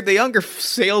Goldbeard the Younger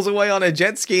sails away on a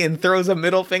jet ski and throws a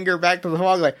middle finger back to the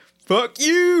fog like, fuck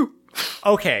you.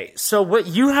 Okay, so what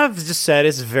you have just said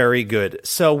is very good.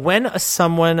 So when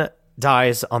someone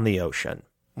dies on the ocean,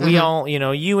 we all,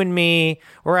 you and me,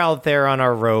 we're out there on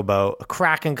our rowboat, a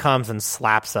kraken comes and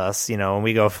slaps us, and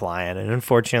we go flying, and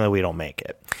unfortunately we don't make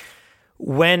it.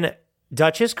 When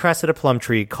Duchess Cressida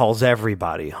Plumtree calls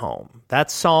everybody home, that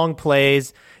song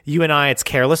plays, you and I, it's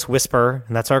Careless Whisper,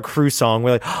 and that's our crew song.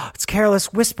 We're like, oh, it's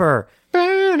Careless Whisper. But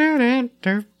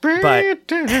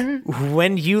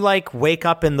when you like wake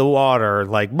up in the water,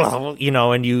 like,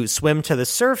 and you swim to the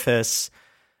surface,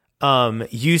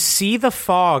 you see the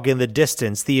fog in the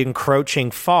distance, the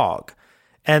encroaching fog,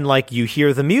 and like you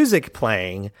hear the music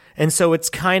playing. And so it's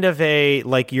kind of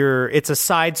it's a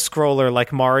side scroller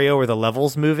like Mario where the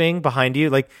level's moving behind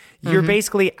you. Like you're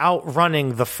basically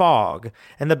outrunning the fog.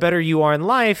 And the better you are in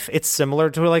life, it's similar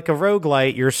to like a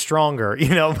roguelite, you're stronger,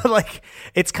 but like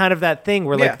it's kind of that thing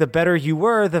where like the better you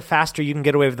were, the faster you can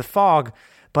get away with the fog.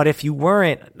 But if you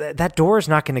weren't, that door is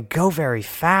not going to go very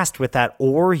fast with that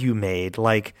oar you made.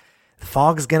 Like the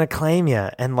fog's going to claim you.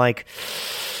 And like,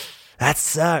 that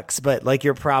sucks, but like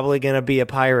you're probably going to be a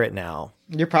pirate now.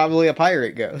 You're probably a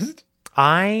pirate ghost.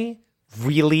 I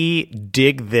really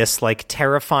dig this like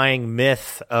terrifying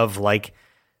myth of like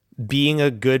being a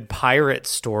good pirate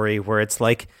story where it's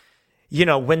like,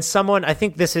 when someone, I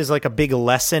think this is like a big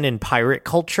lesson in pirate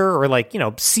culture or like,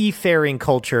 seafaring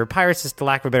culture. Pirates is, to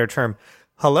lack of a better term.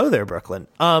 Hello there, Brooklyn.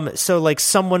 So like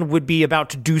someone would be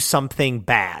about to do something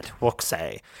bad, we'll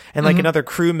say. And like another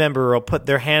crew member will put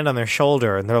their hand on their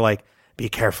shoulder and they're like, be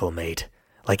careful, mate.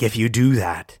 Like if you do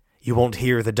that, you won't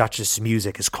hear the Duchess'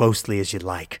 music as closely as you'd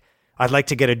like. I'd like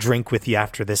to get a drink with you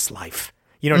after this life.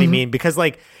 You know what I mean? Because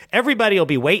like everybody will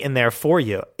be waiting there for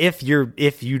you if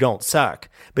you don't suck.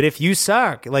 But if you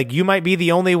suck, like you might be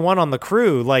the only one on the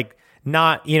crew, like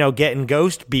not, getting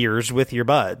ghost beers with your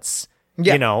buds.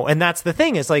 Yeah. And that's the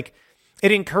thing is like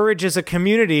it encourages a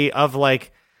community of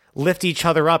like lift each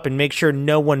other up and make sure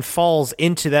no one falls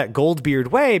into that Goldbeard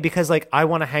way because like I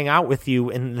want to hang out with you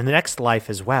in the next life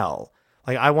as well.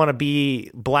 Like I want to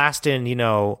be blasting,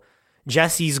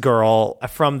 Jesse's girl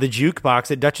from the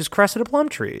jukebox at Duchess Cressida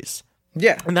Plumtree's.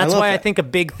 Yeah. And that's love why I that. think a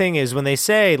big thing is when they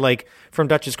say, like, from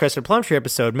Duchess Crested Plum Tree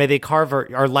episode, may they carve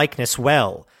our likeness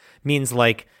well, means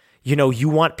like, you know, you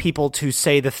want people to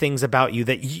say the things about you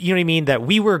that, you know what I mean, that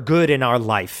we were good in our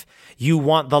life. You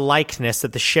want the likeness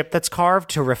that the ship that's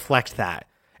carved to reflect that.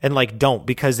 And like, don't,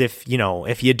 because if you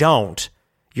don't,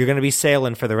 you're going to be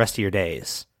sailing for the rest of your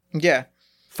days. Yeah.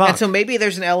 Fuck. And so maybe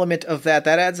there's an element of that.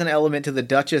 That adds an element to the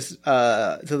Duchess,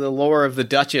 to the lore of the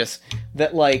Duchess.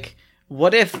 That, like,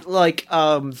 what if, like,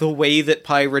 the way that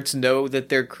pirates know that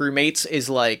they're crewmates is,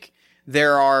 like,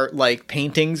 there are, like,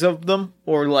 paintings of them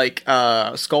or, like,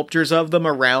 sculptures of them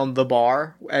around the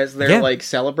bar as they're, like,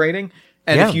 celebrating.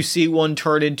 And if you see one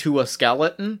turn into a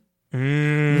skeleton,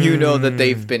 you know that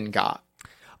they've been got.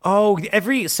 Oh,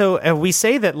 we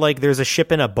say that, like, there's a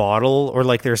ship in a bottle, or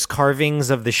like there's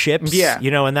carvings of the ships, you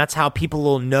know, and that's how people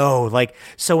will know. Like,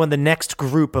 so when the next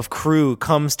group of crew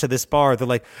comes to this bar, they're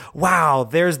like, wow,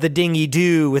 there's the Dingy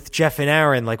Doo with Jeff and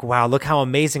Aaron. Like, wow, look how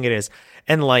amazing it is.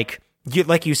 And like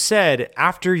you said,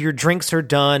 after your drinks are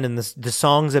done and the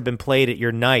songs have been played at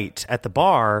your night at the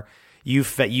bar, you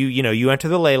enter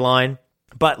the ley line,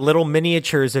 but little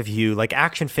miniatures of you, like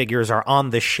action figures, are on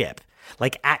the ship,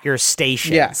 like at your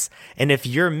stations. Yeah. And if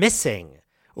you're missing,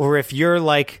 or if you're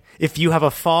like, if you have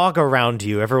a fog around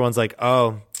you, everyone's like,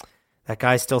 oh, that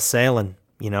guy's still sailing.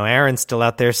 You know, Aaron's still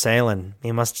out there sailing.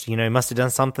 He must have done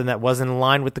something that wasn't in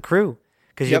line with the crew,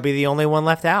 because you'll be the only one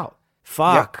left out.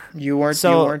 Fuck. Yep. You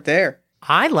weren't there.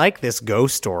 I like this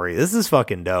ghost story. This is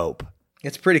fucking dope.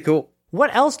 It's pretty cool.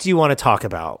 What else do you want to talk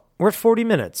about? We're at 40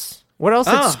 minutes. What else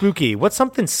is spooky? What's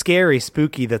something scary,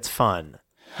 spooky that's fun?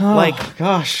 Oh,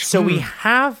 gosh. So we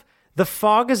have the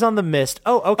fog is on the mist.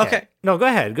 Oh, okay. No, go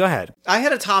ahead. I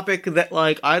had a topic that,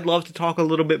 like, I'd love to talk a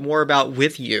little bit more about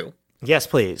with you. Yes,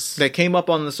 please. That came up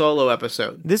on the solo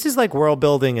episode. This is like world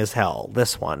building as hell,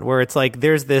 this one, where it's like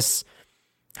there's this,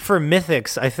 for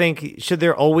mythics, I think, should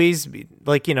there always be,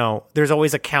 like, you know, there's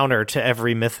always a counter to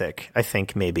every mythic, I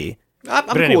think, maybe. I'm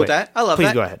cool with that. I love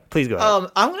that. Please go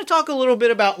ahead. I want to talk a little bit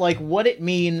about, like, what it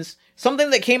means. Something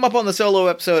that came up on the solo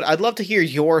episode. I'd love to hear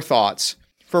your thoughts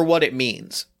for what it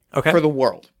means for the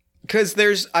world.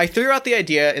 Because I threw out the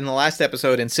idea in the last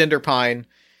episode in Cinderpine,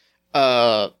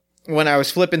 when I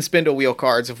was flipping spindle wheel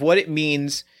cards, of what it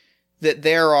means that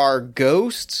there are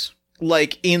ghosts,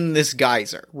 like, in this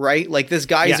geyser, right? Like, this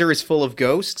geyser is full of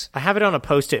ghosts. I have it on a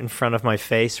Post-it in front of my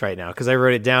face right now, because I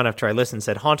wrote it down after I listened. It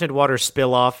said, haunted water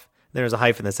spill off. There's a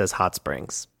hyphen that says hot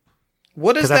springs.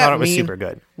 What does that mean? Because I thought it was super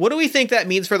good. What do we think that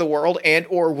means for the world, and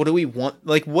or what do we want?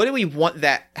 Like, what do we want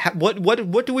that?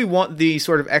 What do we want the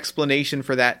sort of explanation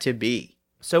for that to be?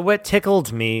 So what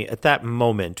tickled me at that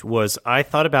moment was I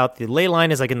thought about the ley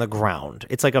line is like in the ground.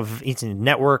 It's like it's a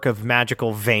network of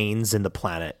magical veins in the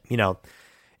planet, you know.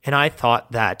 And I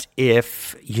thought that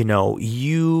if, you know,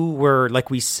 you were, like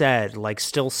we said, like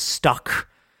still stuck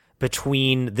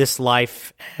between this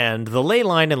life and the ley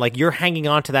line, and like you're hanging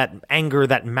on to that anger,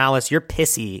 that malice, you're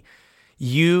pissy,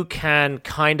 you can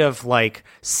kind of like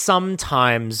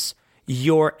sometimes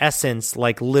your essence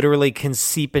like literally can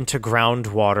seep into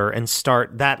groundwater and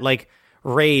start that, like,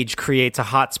 rage creates a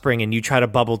hot spring and you try to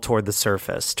bubble toward the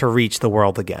surface to reach the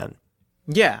world again.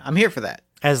 Yeah, I'm here for that.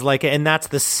 As like, and that's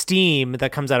the steam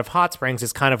that comes out of hot springs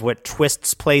is kind of what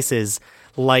twists places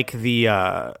like the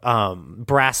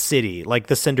Brass City, like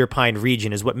the Cinderpine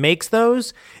region, is what makes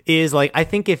those. Is like, I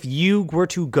think if you were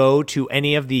to go to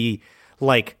any of the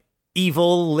like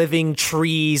evil living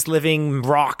trees, living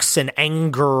rocks and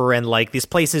anger, and like these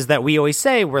places that we always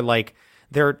say were like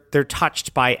they're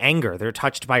touched by anger, they're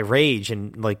touched by rage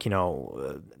and, like, you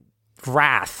know,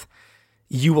 wrath,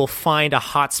 you will find a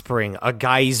hot spring, a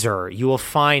geyser, you will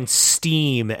find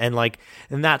steam, and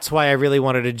that's why I really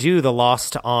wanted to do the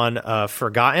Lost on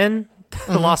Forgotten,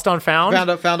 the Lost on Found.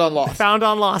 Found on Lost. Found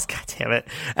on Lost, god damn it,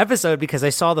 episode, because I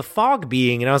saw the fog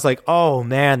being, and I was like, oh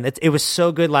man, it was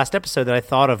so good last episode that I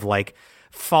thought of like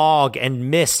fog and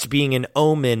mist being an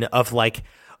omen of like,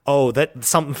 oh, that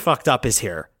something fucked up is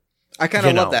here. I kind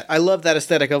of love that. I love that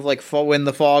aesthetic of like when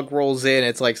the fog rolls in,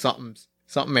 it's like something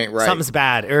ain't right. Something's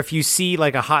bad. Or if you see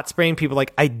like a hot spring, people are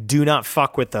like, I do not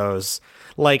fuck with those.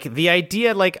 Like the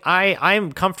idea, like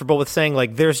I'm comfortable with saying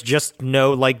like there's just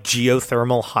no like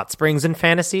geothermal hot springs in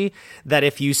fantasy, that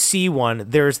if you see one,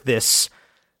 there's this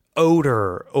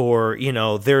odor, or, you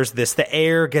know, there's this, the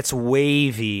air gets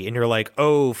wavy and you're like,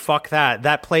 oh, fuck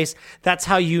that place. That's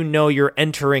how you know you're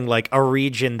entering like a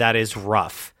region that is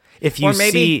rough. If you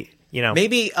see, you know,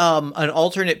 maybe an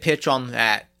alternate pitch on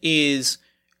that is,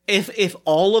 if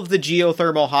all of the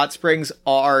geothermal hot springs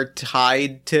are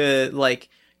tied to like,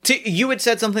 you had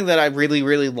said something that I really,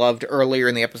 really loved earlier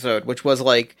in the episode, which was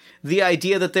like the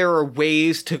idea that there are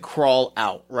ways to crawl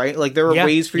out, right? Like there are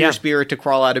ways for your spirit to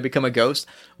crawl out and become a ghost.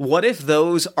 What if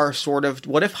those are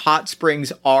what if hot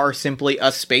springs are simply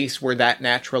a space where that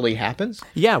naturally happens?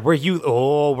 Yeah, where you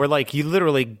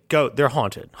literally go, they're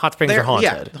haunted. Hot springs are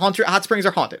haunted. Yeah, hot springs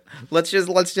are haunted. Let's just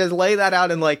lay that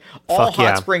out, and like all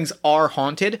hot springs are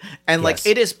haunted, and like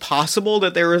it is possible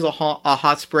that there is a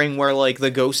hot spring where like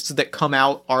the ghosts that come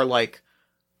out are like,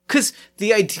 because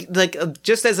the idea, like,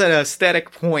 just as an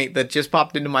aesthetic point that just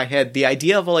popped into my head, the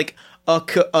idea of like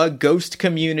a ghost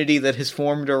community that has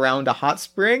formed around a hot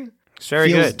spring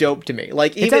feels dope to me.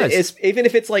 Like even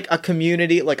if it's like a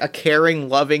community, like a caring,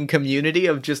 loving community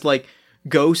of just like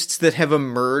ghosts that have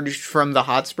emerged from the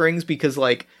hot springs because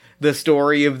like the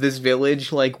story of this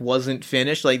village like wasn't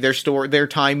finished, like their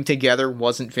time together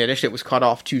wasn't finished, it was cut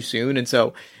off too soon, and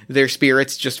so their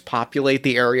spirits just populate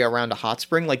the area around a hot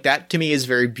spring. Like that to me is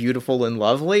very beautiful and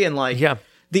lovely, and like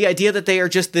the idea that they are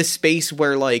just this space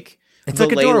where like it's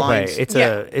like a doorway.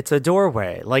 It's a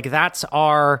doorway. Like that's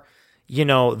our,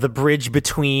 the bridge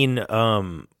between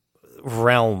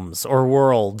realms or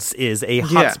worlds is a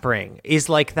hot spring. Is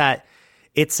like that.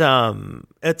 It's a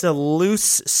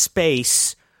loose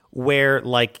space where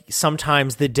like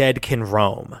sometimes the dead can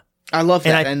roam. I love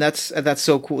that, and that's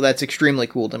so cool. That's extremely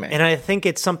cool to me. And I think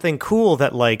it's something cool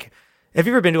that like, have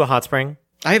you ever been to a hot spring?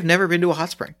 I have never been to a hot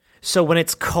spring. So when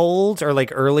it's cold or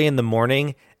like early in the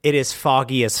morning, it is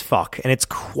foggy as fuck, and it's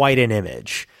quite an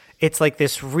image. It's like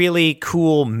this really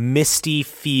cool misty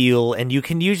feel, and you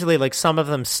can usually like some of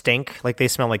them stink, like they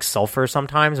smell like sulfur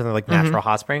sometimes, and they're like natural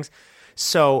hot springs.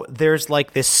 So there's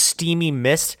like this steamy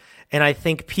mist, and I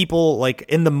think people like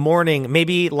in the morning,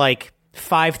 maybe like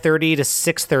 5:30 to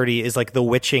 6:30 is like the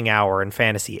witching hour in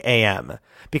fantasy AM,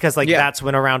 because like that's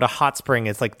when around a hot spring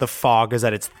it's like the fog is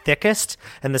at its thickest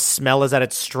and the smell is at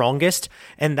its strongest,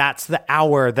 and that's the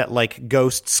hour that like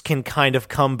ghosts can kind of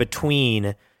come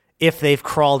between. If they've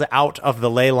crawled out of the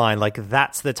ley line, like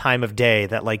that's the time of day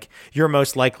that like you're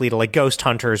most likely to like ghost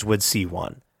hunters would see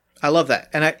one. I love that,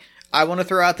 and I want to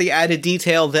throw out the added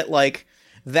detail that like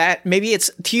that maybe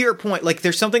it's to your point, like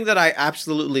there's something that I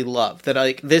absolutely love, that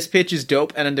like this pitch is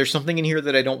dope, and there's something in here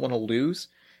that I don't want to lose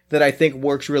that I think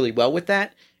works really well with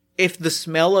that. If the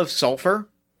smell of sulfur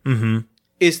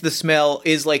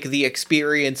is like the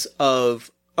experience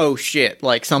of, oh shit,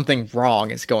 like something wrong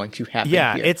is going to happen.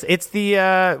 Yeah, here. it's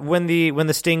the when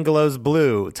the sting glows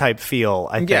blue type feel,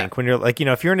 I think. When you're like,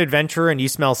 if you're an adventurer and you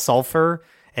smell sulfur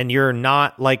and you're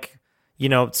not like,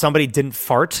 somebody didn't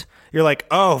fart, you're like,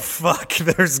 oh fuck,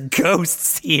 there's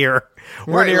ghosts here.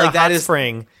 We're near a hot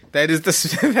spring. That is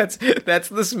that's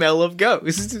the smell of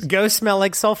ghosts. Ghosts smell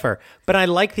like sulfur. But I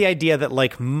like the idea that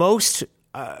like most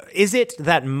is it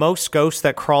that most ghosts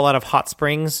that crawl out of hot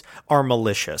springs are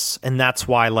malicious, and that's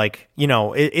why like,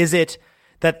 is it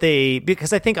that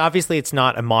because I think obviously it's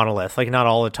not a monolith, like not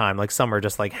all the time, like some are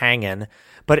just like hanging,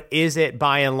 but is it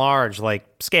by and large like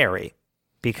scary?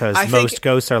 Because most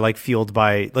ghosts are like fueled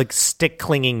by like stick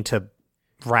clinging to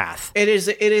wrath. It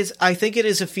is. I think it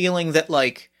is a feeling that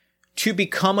like to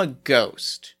become a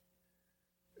ghost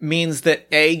means that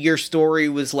A, your story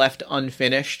was left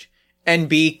unfinished, and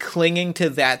B, clinging to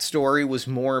that story was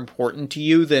more important to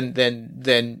you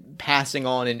than passing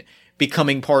on and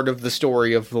becoming part of the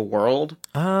story of the world.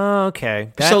 Oh,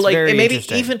 okay. That's so like very maybe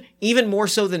even more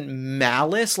so than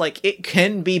malice, like it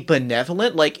can be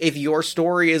benevolent. Like if your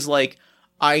story is like,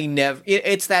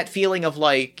 it's that feeling of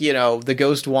like, the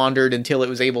ghost wandered until it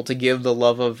was able to give the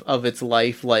love of its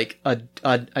life like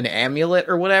an amulet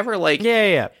or whatever. Like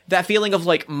that feeling of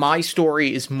like, my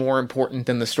story is more important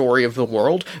than the story of the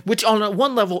world, which on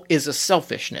one level is a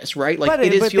selfishness, right? Like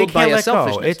it is fueled by a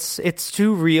selfishness. It's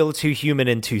too real, too human,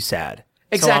 and too sad.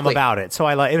 Exactly. So I'm about it. So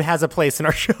I like it has a place in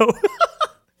our show.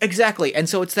 Exactly. And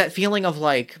so it's that feeling of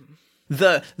like,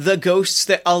 the ghosts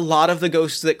that a lot of the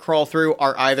ghosts that crawl through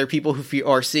are either people who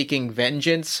are seeking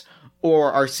vengeance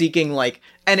or are seeking like,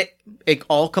 and it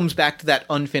all comes back to that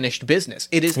unfinished business.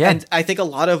 It is, and I think a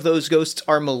lot of those ghosts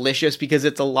are malicious because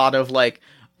it's a lot of like,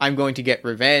 I'm going to get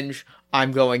revenge.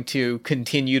 I'm going to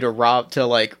continue to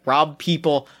rob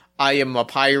people. I am a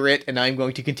pirate, and I'm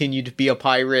going to continue to be a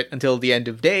pirate until the end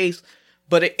of days.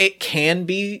 But it can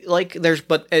be like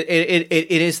it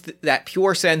is that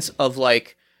pure sense of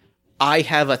like, I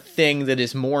have a thing that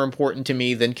is more important to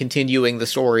me than continuing the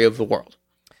story of the world.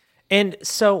 And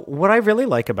so what I really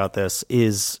like about this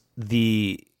is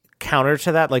the counter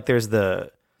to that. Like there's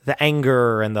the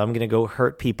anger and I'm going to go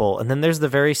hurt people. And then there's the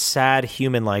very sad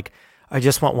human, like, I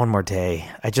just want one more day.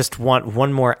 I just want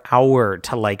one more hour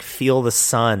to like feel the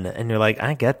sun. And you're like,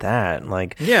 I get that.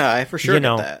 Like, yeah, I for sure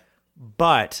get that.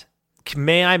 But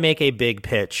may I make a big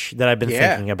pitch that I've been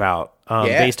thinking about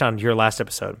based on your last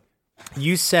episode?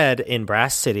 You said in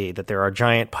Brass City that there are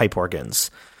giant pipe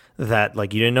organs that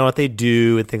like you didn't know what they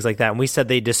do and things like that. And we said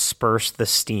they disperse the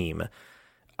steam.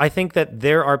 I think that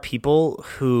there are people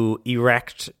who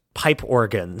erect pipe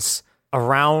organs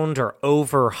around or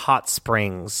over hot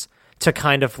springs to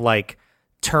kind of like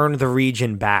turn the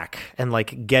region back and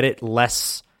like get it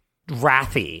less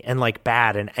wrathy and like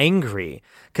bad and angry.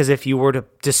 Because if you were to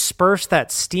disperse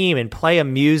that steam and play a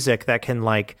music that can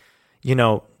like, you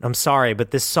know, I'm sorry,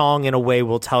 but this song in a way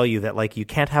will tell you that like you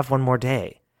can't have one more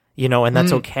day, you know, and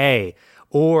that's okay.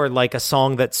 Or like a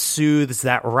song that soothes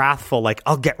that wrathful, like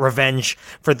I'll get revenge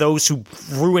for those who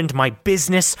ruined my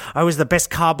business. I was the best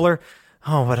cobbler.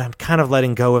 Oh, but I'm kind of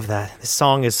letting go of that. This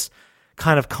song is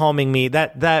kind of calming me.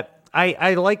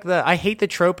 I hate the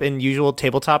trope in usual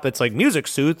tabletop. It's like music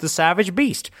soothes the savage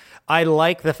beast. I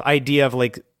like the idea of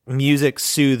like music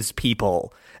soothes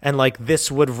people, and like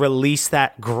this would release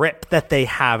that grip that they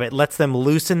have. It lets them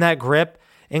loosen that grip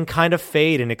and kind of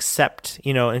fade and accept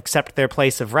their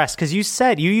place of rest. Because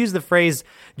you used the phrase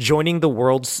joining the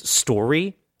world's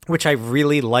story, which I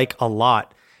really like a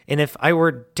lot. And if I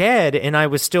were dead and I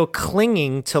was still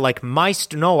clinging to like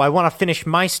I want to finish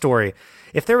my story.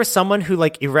 If there was someone who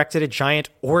like erected a giant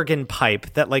organ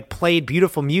pipe that like played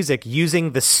beautiful music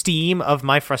using the steam of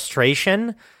my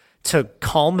frustration to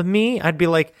calm me, I'd be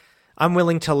like, I'm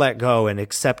willing to let go and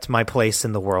accept my place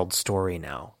in the world story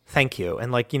now. Thank you.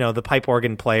 And like, you know, the pipe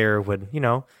organ player would, you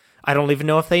know, I don't even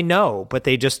know if they know, but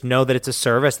they just know that it's a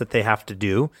service that they have to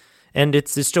do. And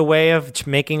it's just a way of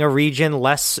making a region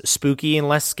less spooky and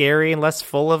less scary and less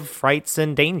full of frights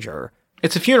and danger.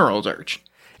 It's a funeral dirge.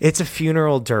 It's a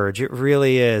funeral dirge. It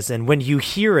really is. And when you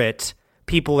hear it,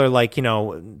 people are like, you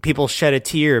know, people shed a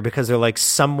tear because they're like,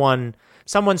 someone's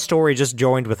story just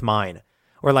joined with mine.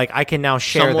 Or like, I can now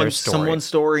share their story. Someone's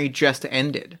story just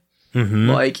ended. Mm-hmm.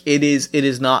 Like, it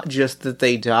is not just that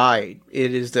they died.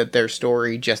 It is that their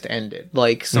story just ended.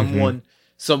 Like, someone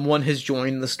has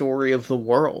joined the story of the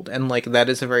world. And like, that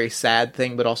is a very sad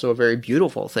thing, but also a very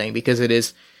beautiful thing because it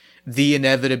is the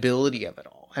inevitability of it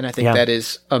all. And I think that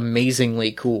is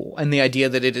amazingly cool. And the idea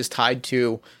that it is tied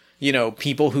to, you know,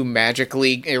 people who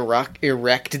magically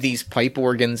erect these pipe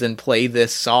organs and play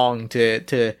this song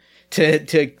to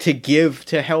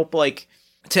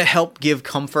help give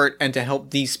comfort and to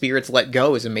help these spirits let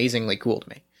go is amazingly cool to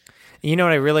me. You know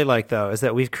what I really like, though, is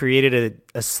that we've created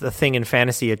a thing in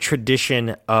fantasy, a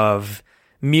tradition of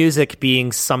music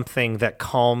being something that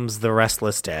calms the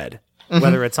restless dead. Mm-hmm.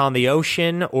 Whether it's on the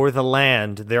ocean or the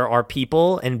land, there are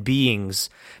people and beings.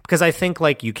 Because I think,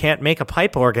 like, you can't make a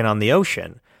pipe organ on the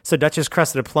ocean. So Duchess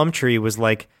Crested Plum Tree was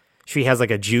like, she has like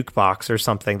a jukebox or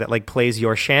something that like plays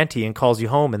your shanty and calls you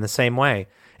home in the same way.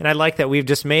 And I like that we've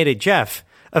just made it, Jeff,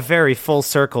 a very full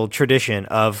circle tradition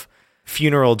of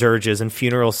funeral dirges and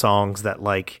funeral songs that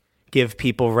like give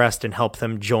people rest and help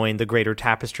them join the greater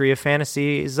tapestry of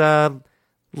fantasy's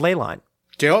ley line.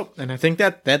 Dope. And I think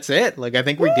that's it. Like, I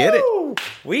think we did it.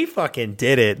 We fucking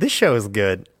did it. This show is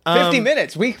good. 50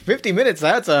 minutes. 50 minutes.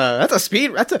 That's a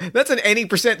speed. That's an any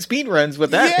 % speed runs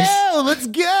with that. Yeah, let's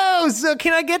go. So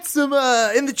can I get some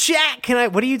in the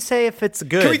chat? What do you say if it's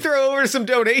good? Can we throw over some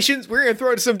donations? We're going to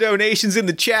throw some donations in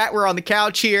the chat. We're on the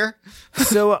couch here.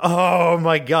 So, oh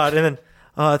my God. And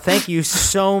then thank you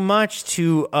so much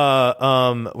to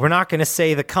we're not going to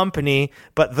say the company,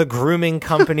 but the grooming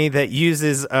company that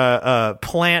uses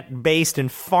plant-based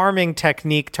and farming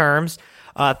technique terms.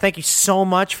 Thank you so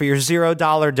much for your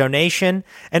 $0 donation.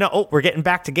 And we're getting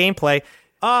back to gameplay.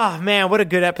 Oh man, what a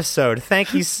good episode!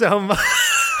 Thank you so much.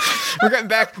 We're getting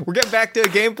back to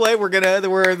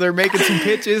gameplay. They're making some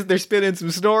pitches. They're spinning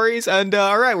some stories. And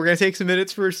all right, we're gonna take some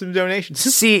minutes for some donations.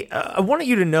 See, I wanted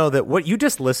you to know that what you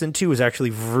just listened to is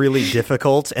actually really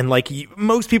difficult, and like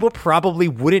most people probably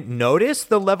wouldn't notice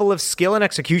the level of skill and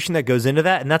execution that goes into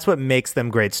that, and that's what makes them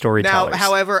great storytellers. Now,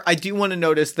 however, I do want to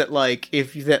notice that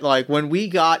when we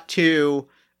got to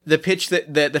the pitch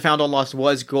that the Found on Lost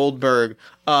was Goldberg.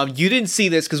 You didn't see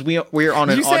this because we're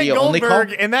on an audio only call,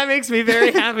 and that makes me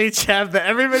very happy, Chad. That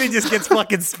everybody just gets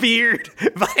fucking speared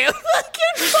by a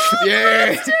fucking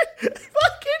fucking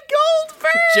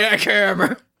Goldberg,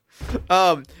 jackhammer.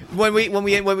 When we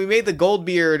made the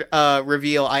Goldbeard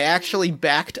reveal, I actually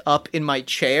backed up in my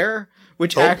chair. I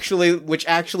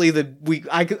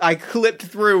clipped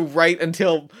through right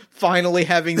until finally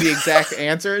having the exact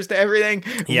answers to everything.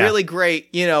 Yeah. Really great,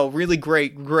 really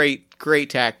great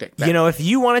great tactic. You know, if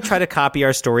you want to try to copy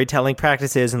our storytelling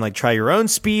practices and like try your own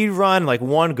speed run, like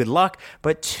one, good luck.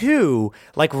 But two,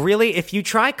 like really, if you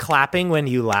try clapping when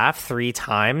you laugh 3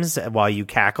 times while you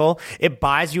cackle, it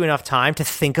buys you enough time to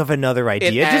think of another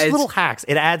idea. Just little hacks.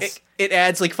 It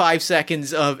adds like 5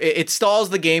 seconds of it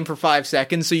stalls the game for 5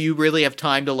 seconds, so you really have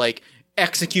time to like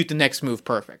execute the next move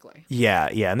perfectly. Yeah.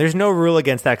 And there's no rule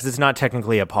against that because it's not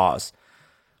technically a pause.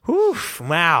 Whew,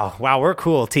 wow, we're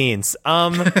cool teens.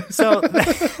 So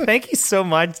thank you so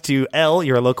much to Elle,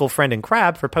 your local friend in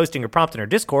Crab, for posting your prompt in our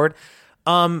Discord.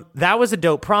 That was a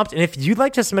dope prompt, and if you'd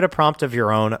like to submit a prompt of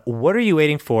your own, what are you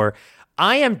waiting for?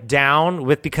 I am down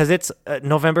with, because it's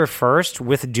November 1st,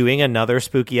 with doing another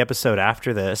spooky episode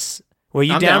after this. Were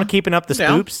you down keeping up the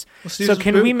spoops? So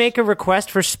can we make a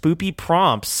request for spoopy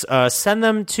prompts? Send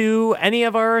them to any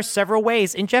of our several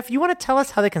ways. And Jeff, you want to tell us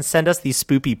how they can send us these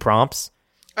spoopy prompts?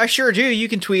 I sure do. You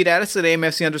can tweet at us at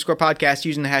AMFC_podcast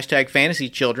using the hashtag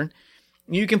FantasyChildren.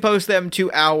 You can post them to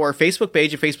our Facebook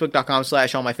page at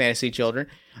facebook.com/allmyfantasychildren.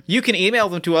 You can email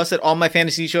them to us at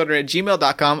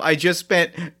allmyfantasychildren@gmail.com. I just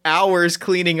spent hours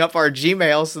cleaning up our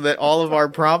Gmail so that all of our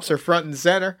prompts are front and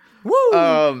center. Woo!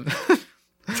 Or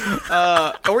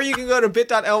you can go to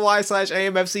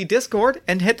bit.ly/AMFC Discord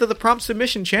and head to the prompt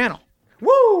submission channel.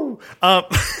 Woo!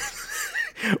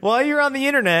 While you're on the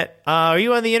internet, are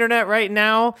you on the internet right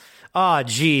now? Oh,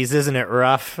 geez, isn't it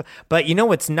rough? But you know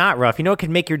what's not rough? You know what could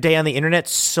make your day on the internet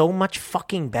so much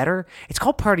fucking better? It's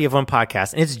called Party of One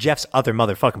Podcast, and it's Jeff's other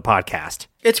motherfucking podcast.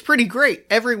 It's pretty great.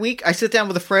 Every week, I sit down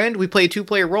with a friend, we play a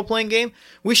 2-player role-playing game,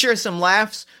 we share some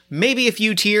laughs, maybe a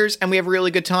few tears, and we have a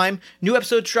really good time. New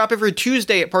episodes drop every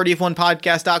Tuesday at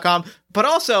partyofonepodcast.com. But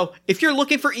also, if you're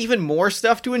looking for even more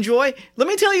stuff to enjoy, let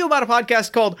me tell you about a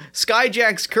podcast called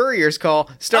Skyjack's Courier's Call,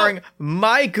 starring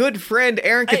my good friend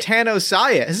Aaron Catano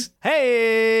Saez.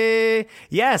 Hey!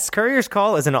 Yes, Courier's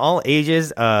Call is an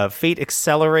all-ages,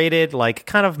 Fate-accelerated, like,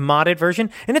 kind of modded version,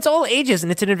 and it's all ages,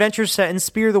 and it's an adventure set in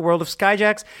Spear the World of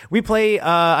Skyjacks.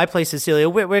 I play Cecilia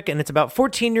Whitwick, and it's about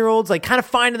 14-year-olds, like, kind of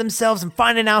finding themselves and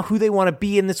finding out who they want to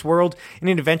be in this world in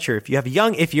an adventure. If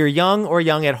you're young or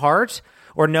young at heart,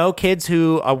 or know kids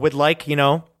who would like,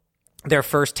 their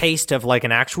first taste of like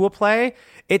an actual play,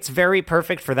 it's very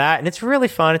perfect for that. And it's really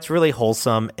fun. It's really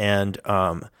wholesome. And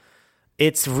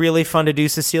it's really fun to do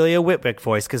Cecilia Whitwick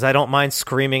voice because I don't mind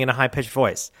screaming in a high-pitched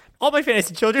voice. All My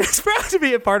Fantasy Children is proud to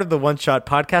be a part of the One Shot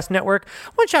Podcast Network.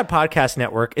 One Shot Podcast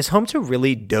Network is home to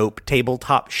really dope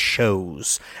tabletop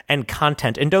shows and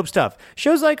content and dope stuff.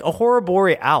 Shows like Aurora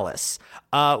Borealis,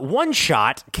 One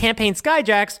Shot, Campaign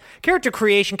Skyjacks, Character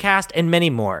Creation Cast, and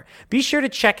many more. Be sure to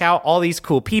check out all these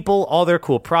cool people, all their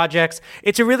cool projects.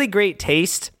 It's a really great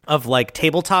taste of like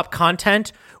tabletop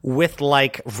content with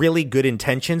like really good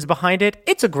intentions behind it.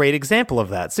 It's a great example of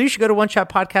that. So you should go to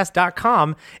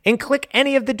oneshotpodcast.com and click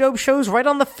any of the dope shows right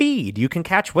on the feed. You can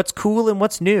catch what's cool and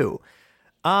what's new.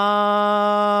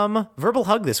 Verbal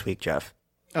hug this week, Jeff.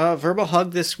 Verbal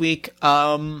hug this week.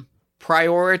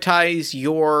 Prioritize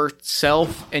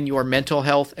yourself and your mental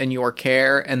health and your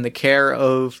care and the care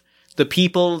of the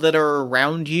people that are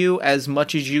around you as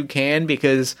much as you can,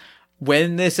 because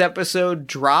when this episode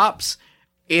drops,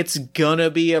 it's gonna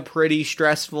be a pretty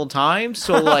stressful time.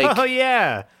 So like, oh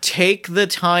yeah, take the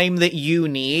time that you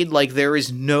need. Like, there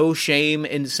is no shame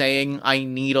in saying I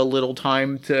need a little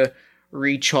time to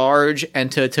recharge and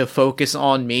to focus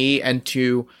on me and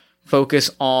to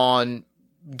focus on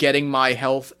getting my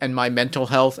health and my mental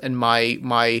health and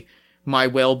my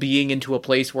well-being into a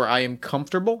place where I am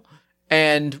comfortable.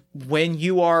 And when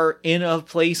you are in a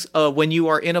place, when you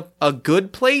are in a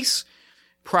good place,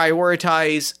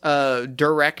 prioritize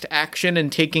direct action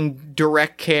and taking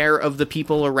direct care of the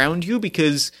people around you,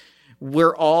 because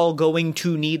we're all going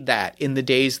to need that in the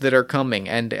days that are coming.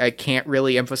 And I can't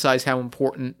really emphasize how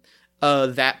important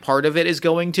that part of it is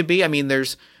going to be. I mean,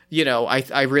 there's,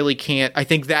 I really can't. I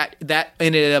think that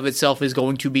in and of itself is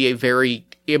going to be a very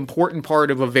important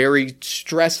part of a very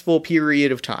stressful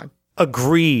period of time.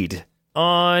 Agreed.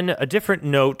 On a different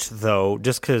note, though,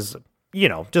 just because,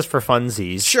 just for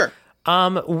funsies. Sure.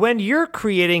 When you're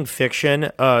creating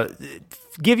fiction,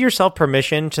 give yourself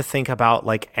permission to think about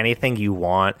like anything you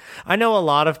want. I know a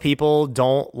lot of people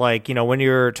don't like, when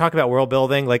you're talking about world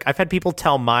building, like I've had people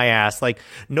tell my ass, like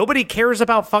nobody cares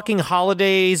about fucking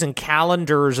holidays and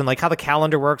calendars and like how the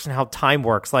calendar works and how time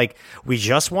works. Like we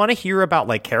just want to hear about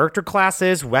like character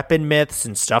classes, weapon myths,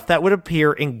 and stuff that would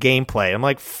appear in gameplay. I'm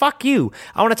like, fuck you.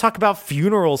 I want to talk about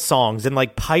funeral songs and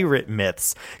like pirate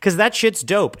myths, because that shit's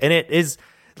dope. And it is,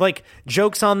 like,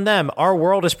 joke's on them. Our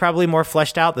world is probably more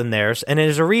fleshed out than theirs, and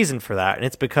there's a reason for that. And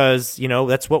it's because,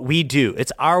 that's what we do.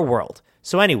 It's our world.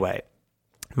 So anyway,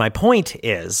 my point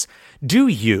is, Do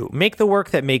you. Make the work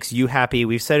that makes you happy.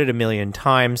 We've said it a million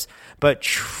times, but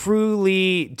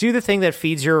truly do the thing that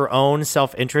feeds your own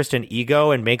self-interest and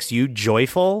ego and makes you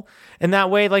joyful. And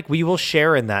that way, like, we will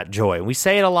share in that joy. We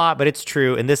say it a lot, but it's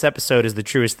true. And this episode is the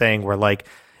truest thing where, like,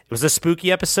 it was a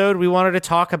spooky episode. We wanted to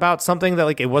talk about something that,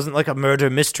 like, it wasn't like a murder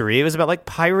mystery. It was about, like,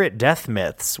 pirate death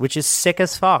myths, which is sick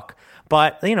as fuck.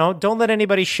 But, you know, don't let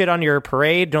anybody shit on your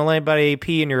parade. Don't let anybody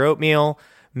pee in your oatmeal.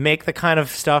 Make the kind of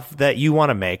stuff that you want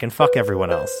to make and fuck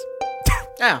everyone else.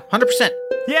 Yeah, 100%.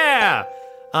 Yeah.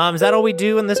 Is that all we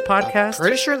do in this podcast?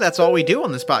 Pretty sure that's all we do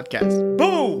on this podcast.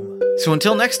 Boom. So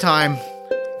until next time,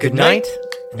 Good night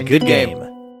and good game.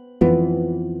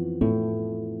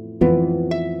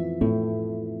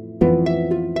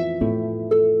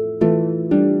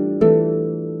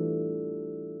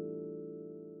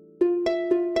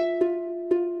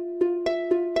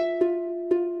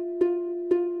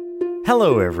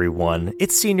 Hello, everyone.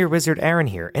 It's Senior Wizard Aaron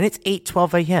here, and it's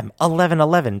 8:12 a.m.,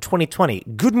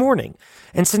 11/11/2020. Good morning.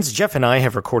 And since Jeff and I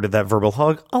have recorded that verbal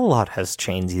hug, a lot has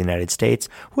changed in the United States.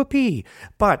 Whoopee.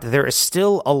 But there is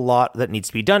still a lot that needs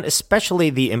to be done, especially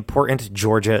the important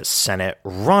Georgia Senate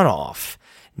runoff.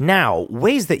 Now,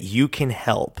 ways that you can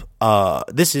help.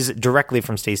 This is directly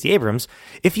from Stacey Abrams.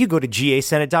 If you go to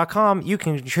gasenate.com, you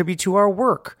can contribute to our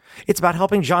work. It's about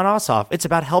helping Jon Ossoff. It's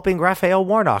about helping Raphael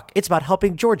Warnock. It's about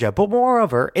helping Georgia. But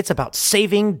moreover, it's about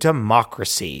saving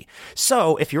democracy.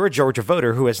 So if you're a Georgia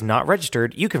voter who has not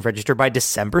registered, you can register by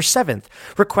December 7th.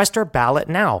 Request our ballot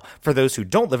now. For those who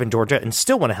don't live in Georgia and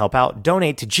still want to help out,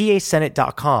 donate to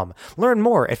gasenate.com. Learn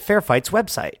more at Fair Fight's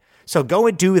website. So go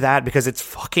and do that because it's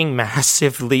fucking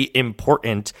massively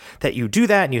important that you do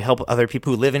that and you help other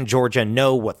people who live in Georgia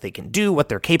know what they can do, what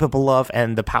they're capable of,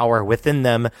 and the power within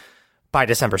them by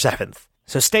December 7th.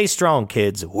 So stay strong,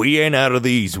 kids. We ain't out of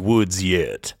these woods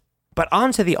yet. But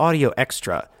on to the audio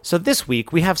extra. So this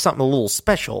week we have something a little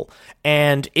special,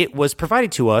 and it was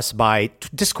provided to us by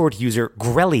Discord user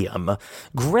Grellium.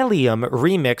 Grellium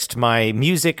remixed my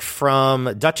music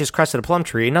from Duchess Crested Plum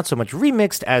Tree, not so much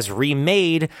remixed as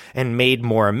remade and made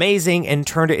more amazing and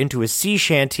turned it into a sea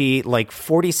shanty. Like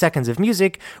 40 seconds of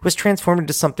music was transformed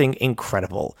into something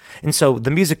incredible. And so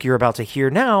the music you're about to hear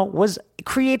now was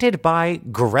created by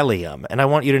Grellium, and I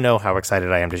want you to know how excited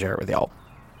I am to share it with y'all.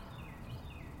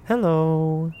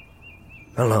 Hello.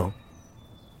 Hello.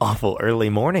 Awful early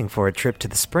morning for a trip to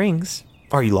the springs.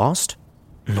 Are you lost?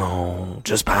 No,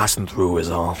 just passing through is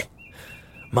all.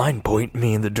 Mine point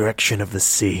me in the direction of the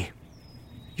sea.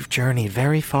 You've journeyed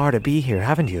very far to be here,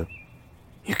 haven't you?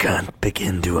 You can't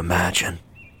begin to imagine.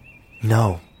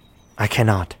 No, I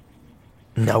cannot.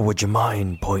 Now would you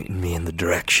mind pointing me in the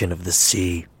direction of the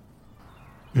sea?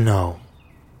 No.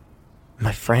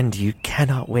 My friend, you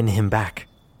cannot win him back.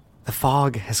 The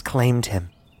fog has claimed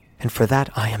him, and for that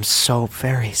I am so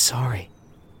very sorry.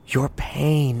 Your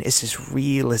pain is as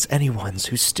real as anyone's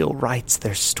who still writes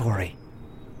their story.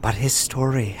 But his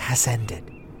story has ended.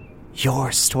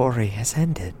 Your story has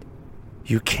ended.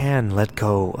 You can let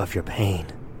go of your pain.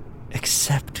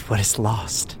 Accept what is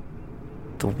lost.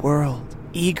 The world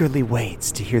eagerly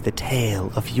waits to hear the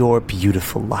tale of your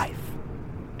beautiful life,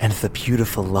 and the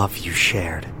beautiful love you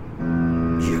shared.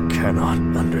 You cannot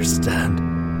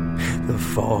understand. The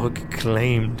fog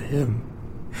claimed him.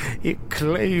 It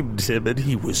claimed him, and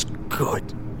he was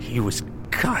good. He was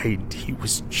kind. He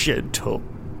was gentle.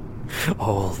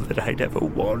 All that I'd ever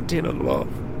want in a love.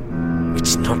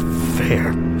 It's not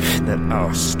fair that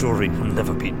our story will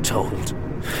never be told.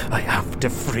 I have to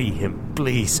free him.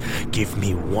 Please give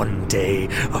me one day,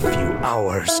 a few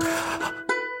hours.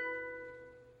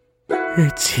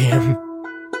 It's him.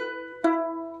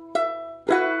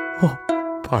 Oh.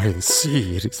 By the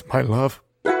sea, it is my love.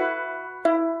 I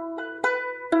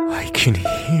can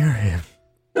hear him.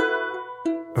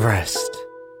 Rest.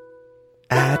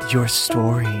 Add your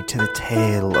story to the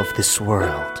tale of this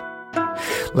world.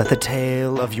 Let the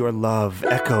tale of your love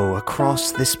echo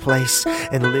across this place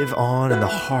and live on in the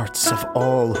hearts of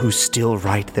all who still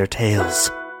write their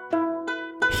tales.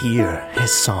 Hear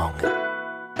his song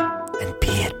and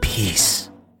be at peace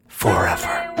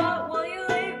forever.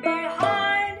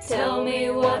 Tell me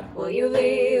what will you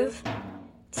leave?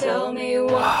 Tell me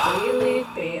what will you leave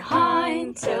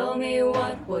behind? Tell me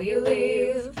what will you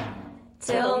leave?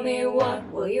 Tell me what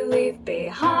will you leave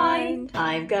behind?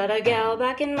 I've got a gal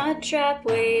back in my trap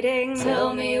waiting.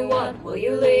 Tell me what will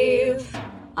you leave?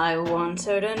 I want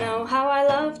her to know how I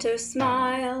loved her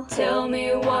smile. Tell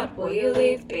me what will you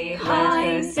leave behind? Let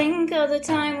her think of the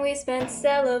time we spent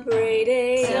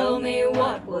celebrating. Tell me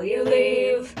what will you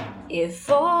leave? If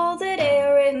all that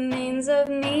ever remains of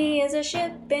me is a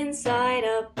ship inside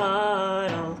a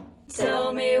bottle,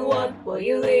 Tell me what will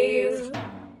you leave?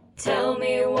 Tell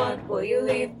me what will you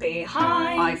leave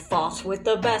behind? I fought with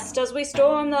the best as we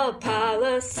stormed the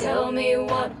palace. Tell me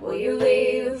what will you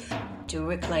leave? To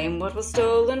reclaim what was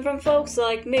stolen from folks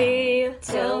like me.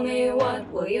 Tell me what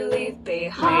will you leave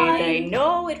behind? May they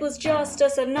know it was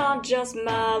justice and not just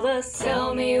malice.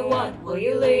 Tell me what will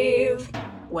you leave?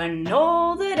 When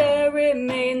all that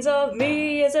remains of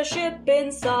me is a ship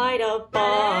inside a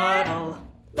bottle.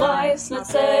 Life's not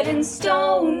set in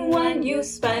stone when you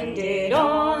spend it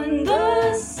on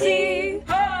the sea.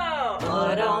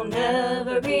 But I'll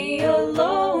never be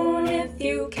alone if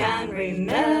you can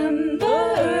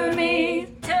remember me.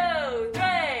 2, 3.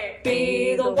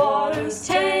 Be the waters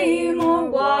tame or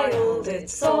wild,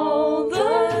 it's all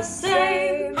the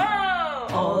same.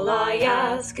 All I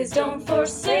ask is don't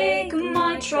forsake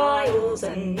my trials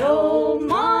and know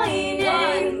my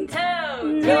name. 1,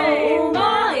 2, 3. Know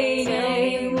my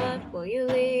name. What will you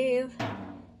leave?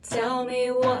 Tell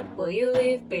me what will you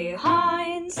leave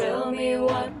behind? Tell me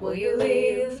what will you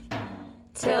leave?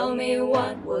 Tell me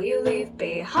what will you leave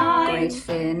behind? Great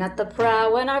fin at the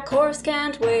prow and our course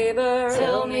can't waver.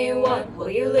 Tell me what will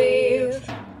you leave?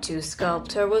 To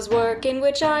sculpt her was work in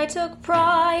which I took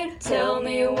pride. Tell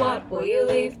me what will you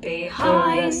leave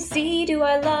behind? The sea do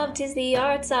I love, 'tis the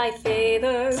arts I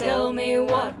favor. Tell me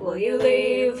what will you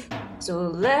leave? So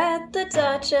let the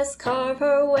Duchess carve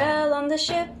her well on the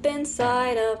ship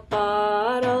inside a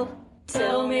bottle.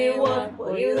 Tell me what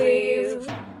will you leave?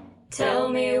 Tell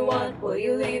me what will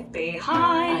you leave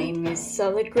behind? I miss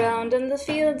solid ground and the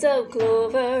fields of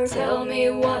clover. Tell me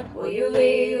what will you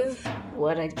leave?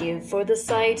 What I'd give for the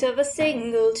sight of a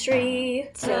single tree.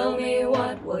 Tell me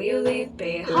what will you leave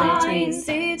behind? Let me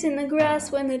sit in the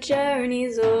grass when the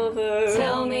journey's over.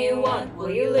 Tell me what will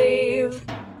you leave?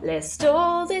 Lest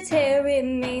all that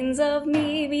remains of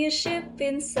me be a ship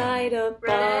inside a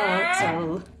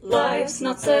bottle. Life's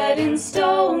not set in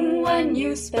stone when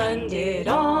you spend it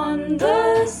on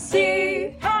the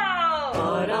sea.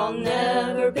 But I'll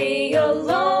never be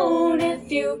alone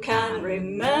if you can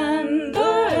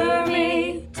remember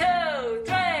me. 2,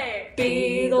 3.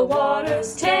 Be the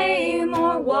waters tame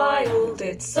or wild,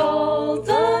 it's all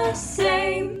the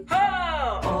same.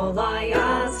 All I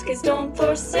ask is don't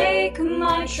forsake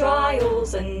my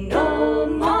trials and know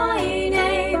my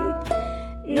name.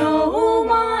 Know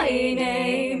my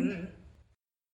name.